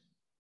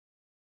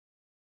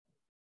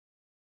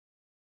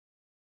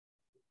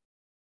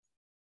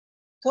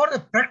 For the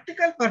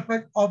practical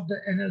purpose of the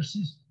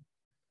analysis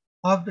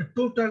of the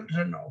total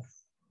runoff,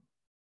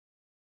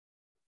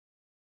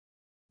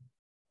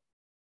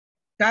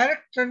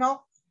 direct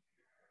runoff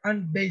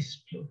and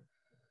base flow.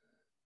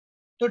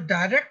 So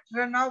direct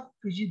runoff,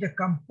 which is the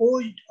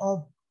composed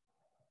of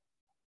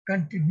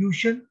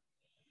contribution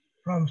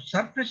from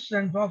surface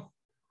runoff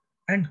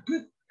and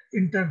quick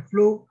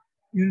interflow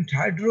unit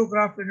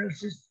hydrograph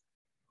analysis,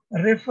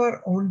 refer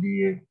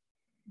only a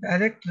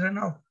direct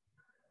runoff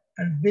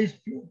and base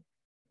flow.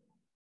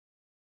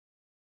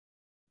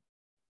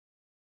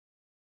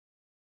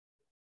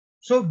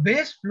 So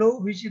base flow,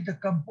 which is the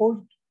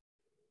composed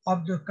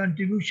of the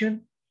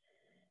contribution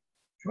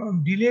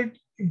from delayed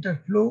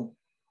interflow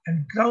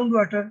and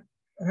groundwater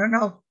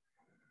runoff.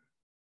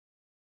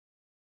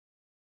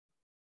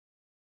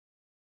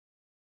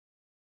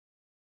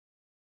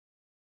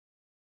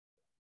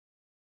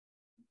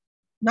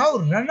 Now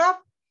runoff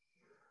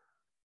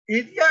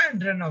area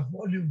and runoff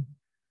volume.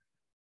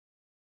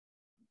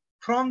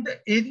 From the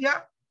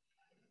area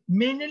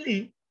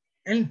mainly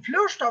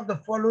influenced of the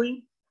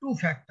following two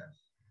factors: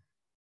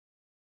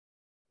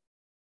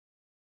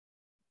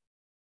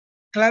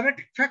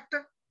 climatic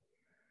factor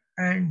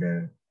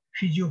and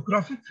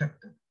physiographic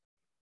factor.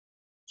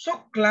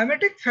 So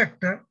climatic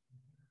factor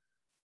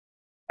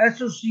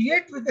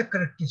associate with the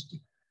characteristic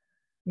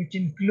which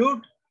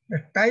include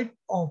the type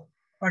of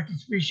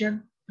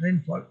participation,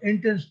 rainfall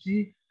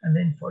intensity, and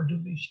rainfall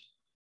duration.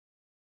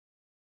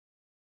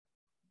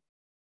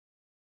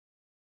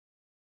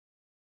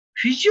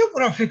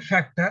 Physiographic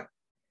factors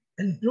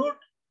include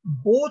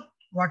both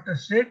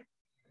watershed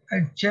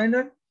and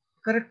channel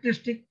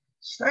characteristics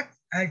such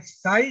as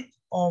size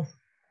of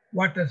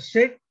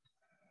watershed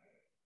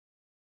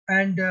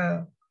and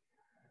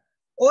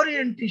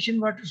orientation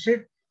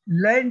watershed,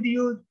 land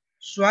use,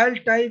 soil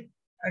type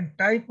and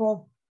type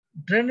of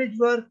drainage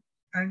work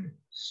and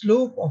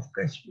slope of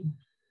catchment.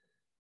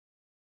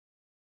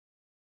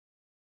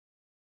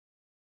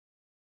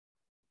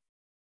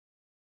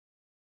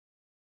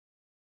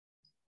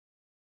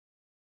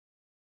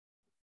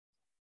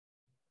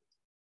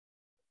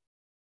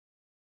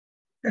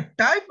 The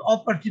type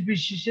of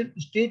precipitation,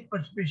 state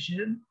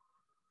precipitation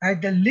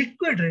at the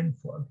liquid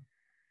rainfall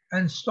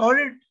and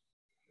solid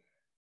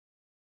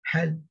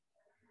hail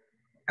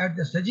at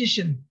the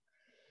suggestion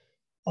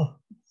of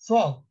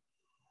fog.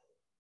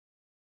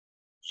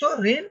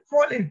 So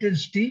rainfall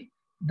intensity,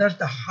 thus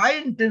the high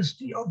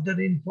intensity of the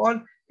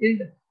rainfall is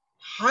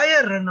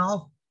higher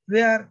runoff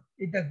where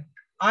the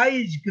I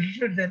is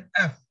greater than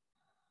F.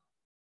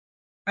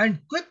 And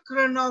quick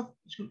runoff,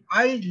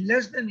 I is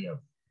less than F,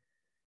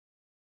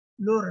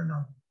 low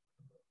runoff.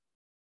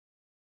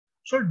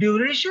 So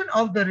duration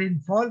of the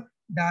rainfall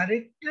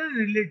directly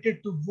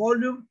related to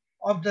volume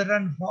of the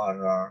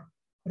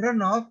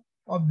runoff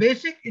or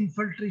basic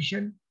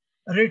infiltration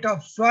rate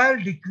of soil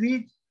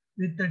decrease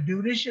with the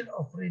duration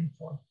of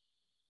rainfall.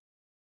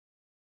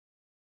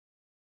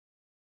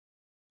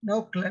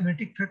 Now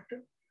climatic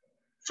factor.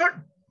 So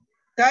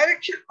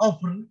direction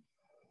of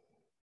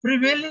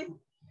prevailing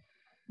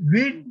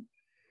wind,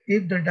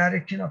 if the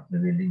direction of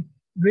prevailing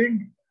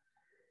wind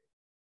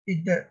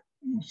is the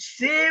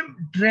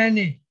same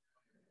drainage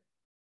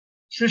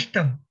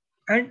system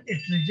and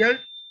it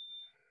results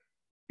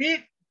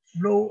peak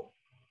flow,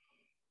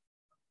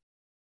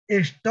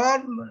 a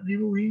storm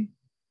removing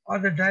or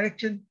the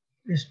direction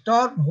a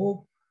storm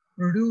hope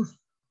produce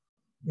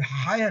a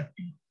higher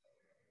peak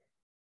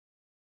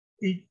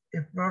is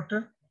a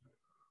pattern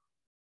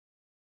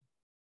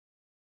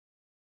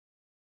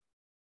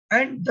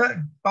and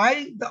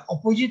by the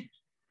opposite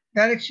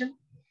direction.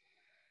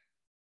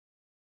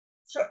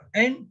 So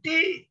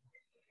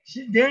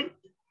antecedent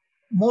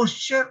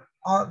moisture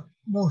or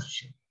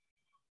moisture.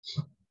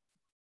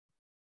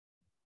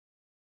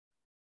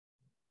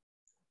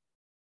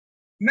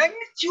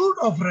 Magnitude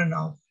of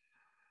runoff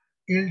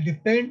will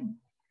depend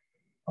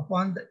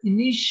upon the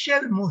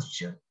initial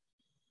moisture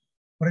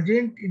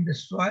present in the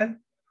soil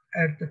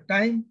at the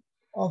time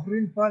of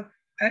rainfall,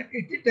 and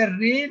it is the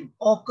rain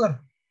occur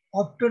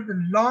after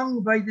the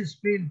long by the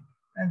spell,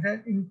 and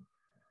then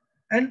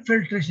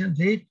infiltration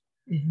rate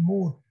is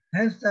more,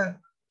 hence the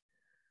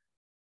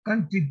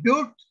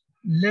contribute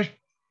less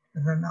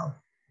runoff.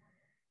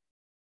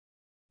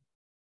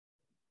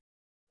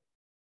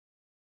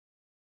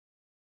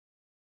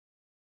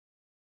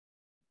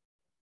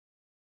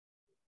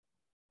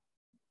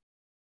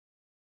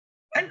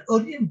 And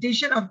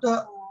orientation of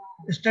the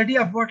study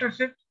of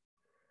watershed.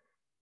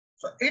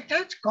 So it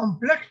has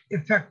complex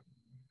effect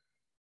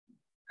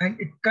and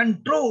it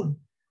controls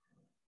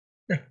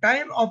the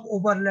time of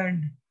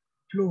overland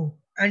flow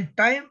and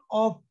time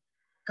of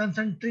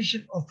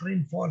concentration of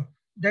rainfall.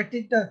 That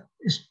is the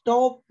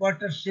stop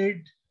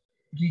watershed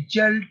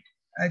result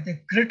as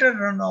a greater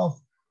runoff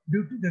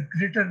due to the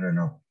greater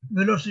runoff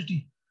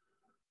velocity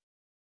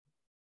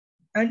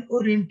and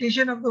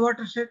orientation of the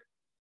watershed.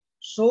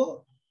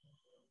 So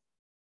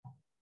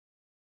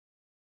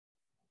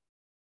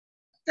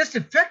this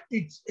affects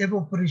its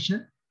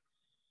evaporation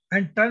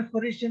and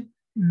transpiration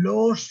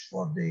loss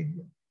for the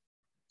area.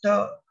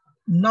 The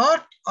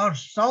north or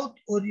south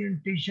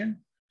orientation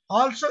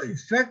also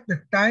affect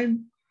the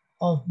time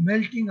of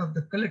melting of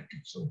the collected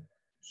soil.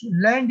 So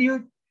land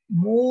use,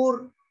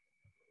 more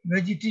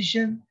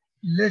vegetation,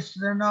 less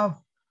runoff,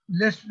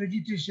 less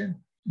vegetation,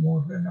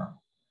 more runoff.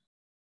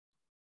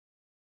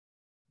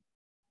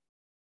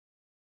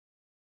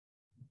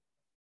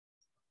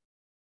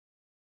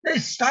 The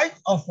size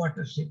of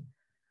watershed.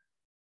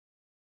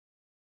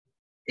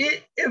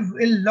 If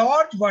a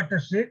large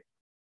watershed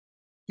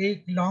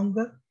take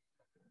longer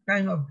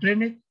time of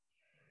drainage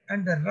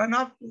and the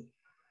runoff to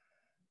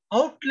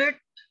outlet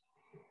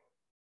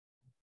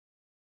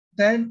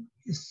than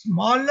a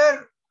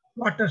smaller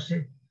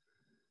watershed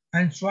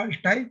and soil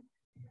type,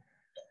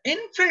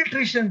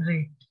 infiltration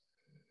rate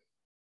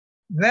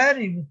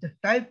vary with the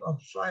type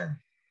of soil.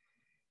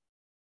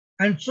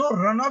 And so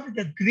runoff is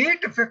a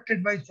great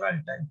affected by soil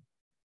type.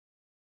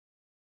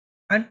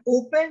 An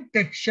open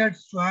textured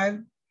soil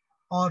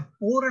or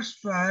porous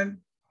soil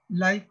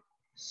like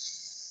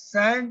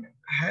sand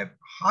have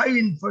high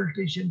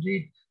infiltration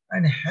rate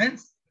and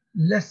hence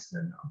less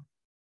runoff.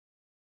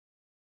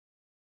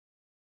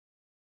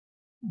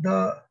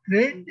 The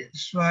drained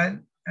soil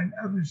and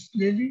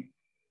obviously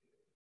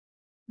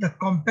the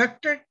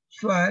compacted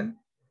soil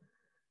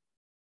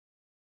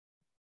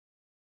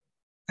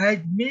as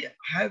may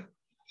have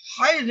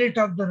high rate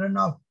of the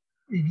runoff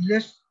is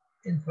less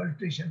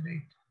infiltration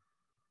rate.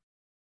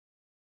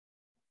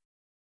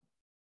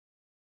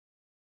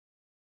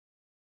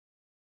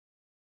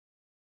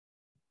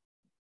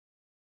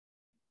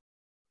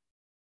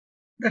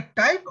 the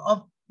type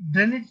of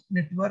drainage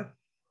network.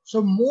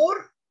 So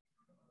more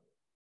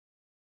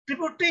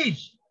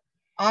tributaries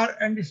are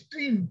and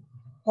stream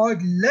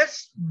cause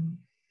less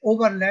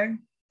overland.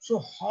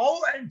 So how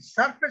and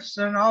surface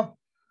runoff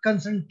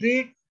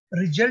concentrate,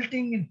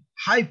 resulting in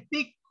high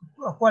peak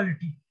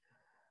quality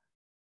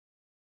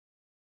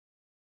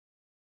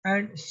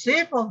and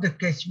shape of the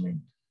catchment.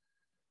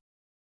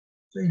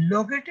 So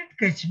elongated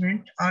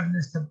catchment are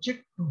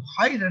subject to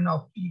high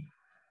runoff peak,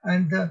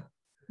 and the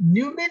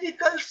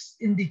numericals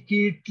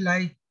indicate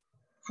like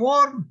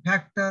form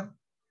factor,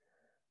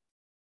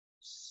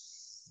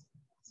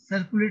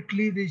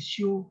 circulatory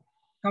ratio,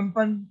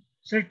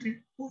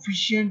 compensatory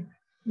coefficient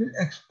will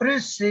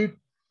express shape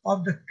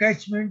of the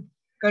catchment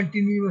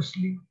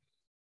continuously.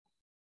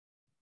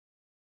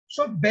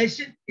 So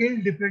basin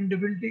yield,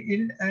 dependability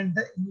yield, and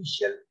the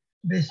initial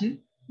basin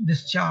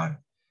discharge.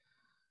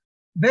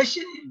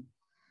 Basin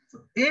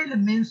yield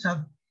means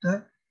of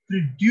the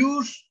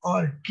produce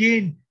or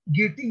gain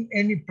getting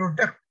any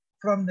product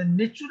from the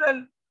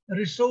natural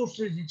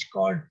resources is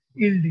called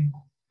yielding.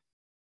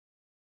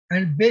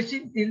 And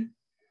basin yield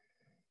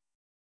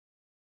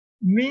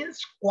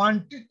means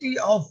quantity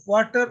of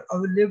water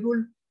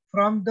available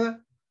from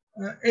the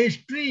a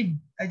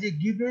stream at a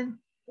given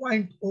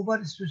point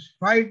over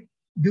specified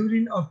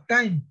during of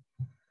time,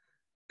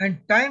 and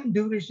time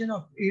duration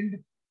of yield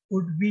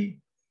would be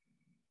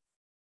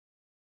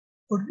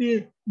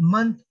a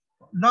month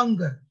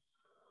longer,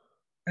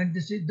 and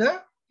this is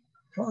the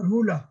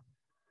formula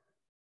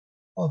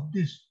of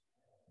this.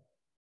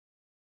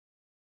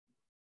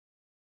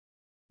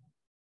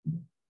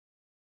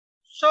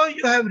 So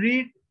you have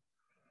read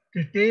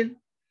detail,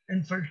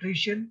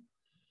 infiltration,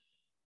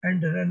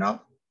 and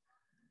runoff,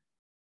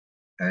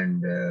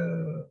 and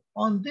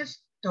on this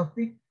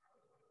topic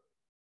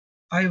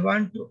I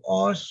want to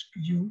ask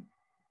you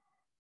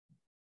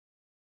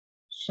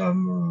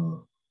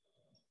some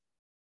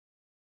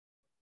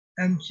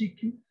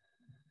MCQ.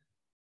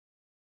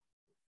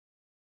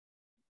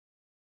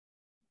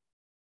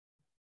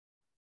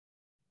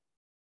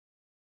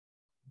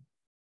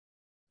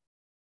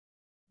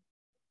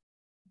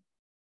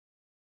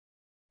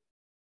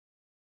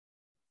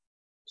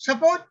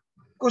 Suppose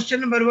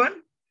question number 1,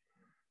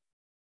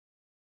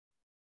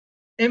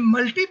 a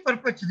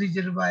multi-purpose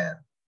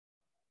reservoir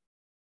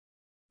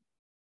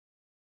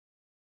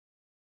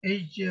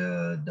is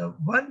the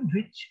one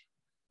which,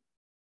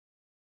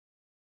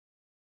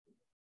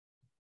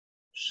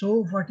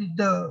 so what is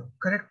the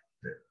correct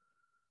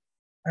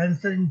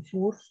answer in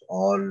force?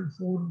 All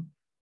four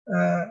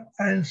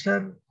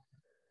answer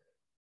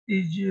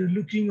is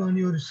looking on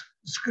your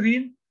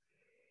screen.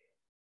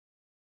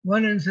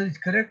 One answer is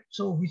correct.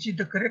 So which is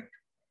the correct?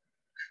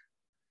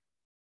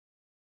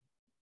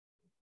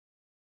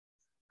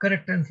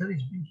 Correct answer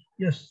is B.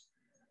 Yes.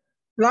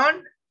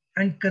 Planned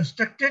and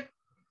constructed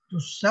to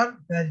serve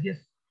various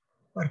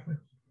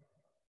purposes.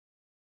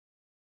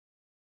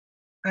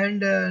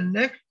 And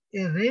next,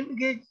 a rain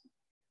gauge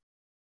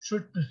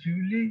should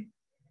preferably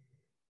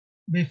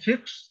be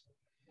fixed.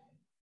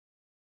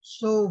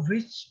 So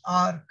which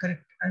are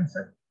correct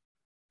answer?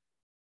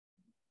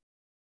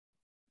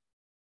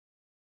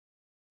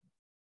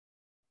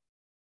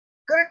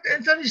 Correct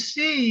answer is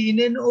C, in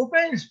an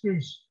open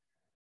space.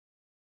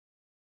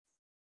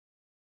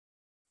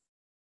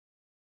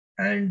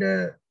 And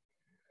a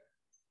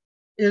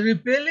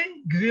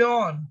repelling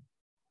grion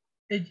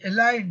is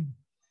aligned.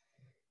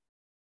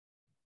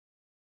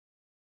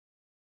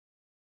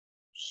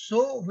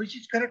 So which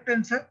is correct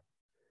answer?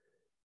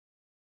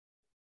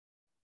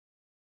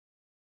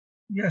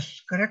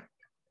 Yes, correct.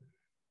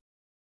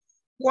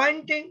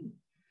 Pointing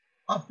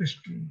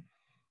upstream.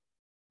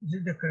 This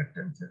is the correct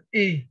answer.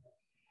 A.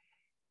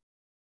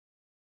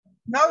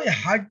 Now a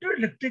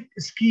hydroelectric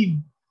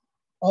scheme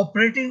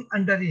operating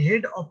under the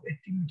head of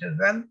 80-meter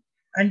well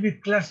and be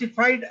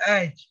classified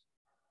as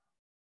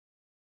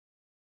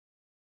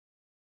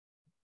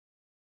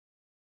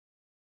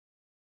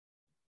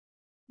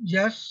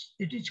yes,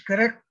 it is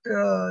correct.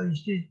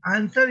 The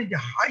answer is a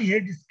high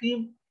head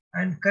scheme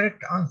and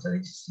correct answer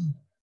is C.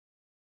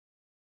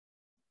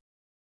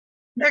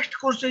 Next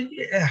question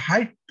is a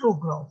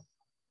hydrograph,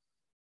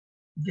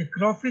 the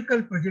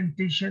graphical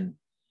presentation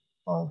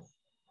of.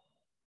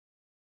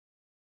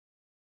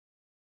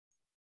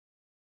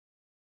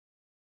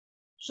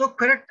 So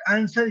correct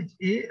answer is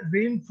A,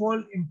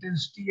 rainfall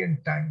intensity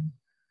and time.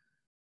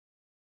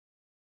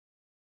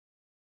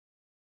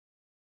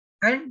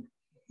 And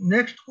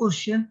next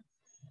question,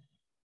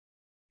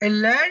 a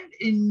land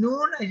is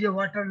known as a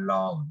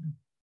waterlogged.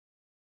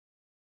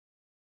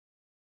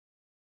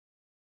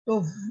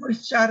 So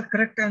which are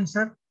correct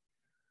answer?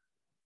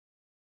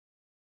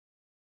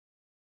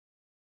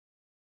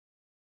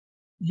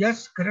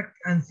 Yes, correct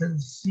answer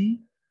is C.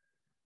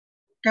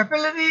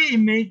 Capillary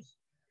image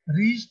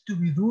reached to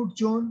be root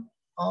zone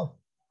of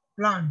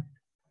plant.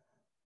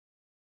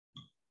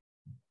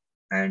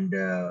 And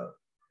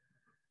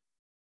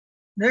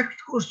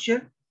next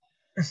question,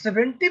 a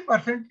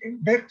 70%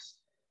 index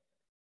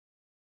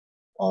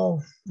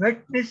of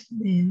wetness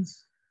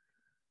means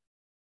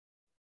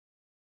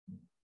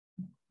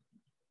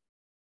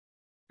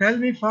Tell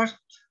me first.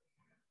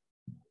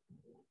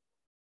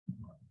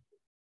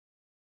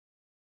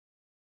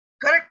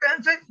 Correct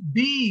answer is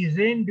B,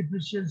 rain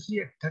deficiency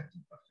at 30%.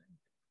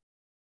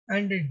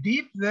 And a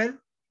deep well.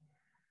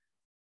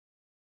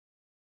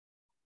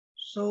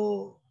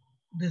 So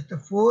this is the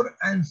 4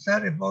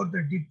 answer about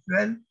the deep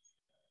well.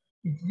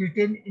 It's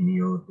written in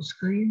your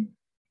screen,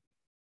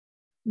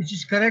 which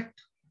is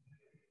correct.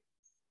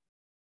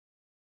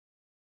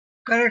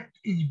 Correct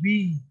is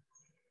B,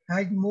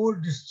 has more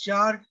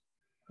discharge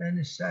than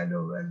a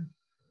shallow well.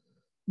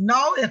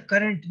 Now a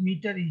current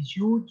meter is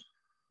used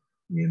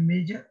to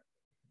measure.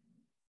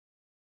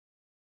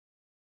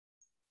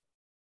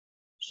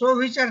 So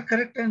which are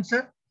correct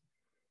answer?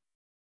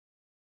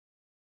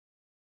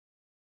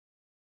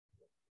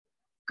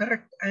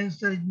 Correct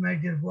answer is, my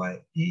dear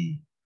boy, the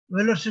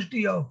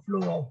velocity of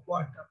flow of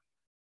water.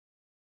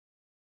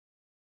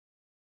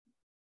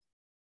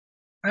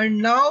 And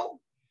now,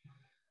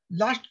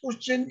 last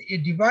question, a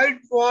divide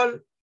wall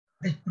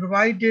is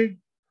provided,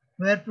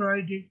 where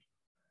provided?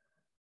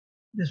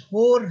 These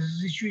 4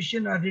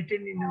 situations are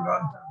written in your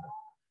answer,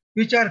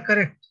 which are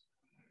correct.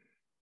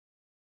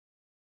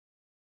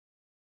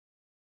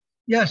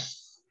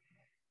 Yes,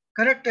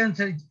 correct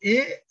answer is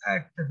A,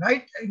 at the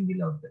right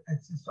angle of the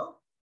axis of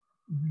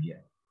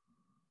VI.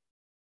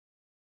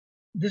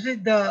 This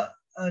is the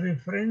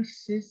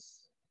references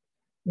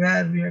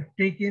where we have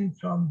taken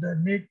from the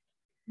net,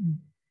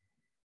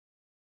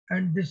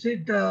 and this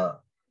is the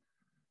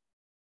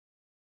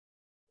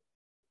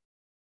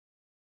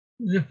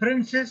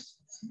references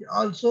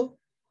also.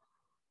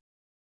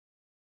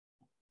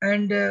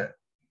 And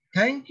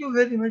thank you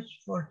very much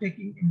for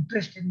taking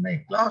interest in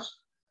my class.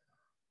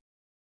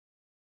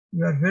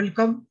 You are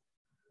welcome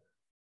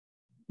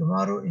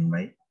tomorrow in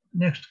my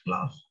next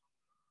class.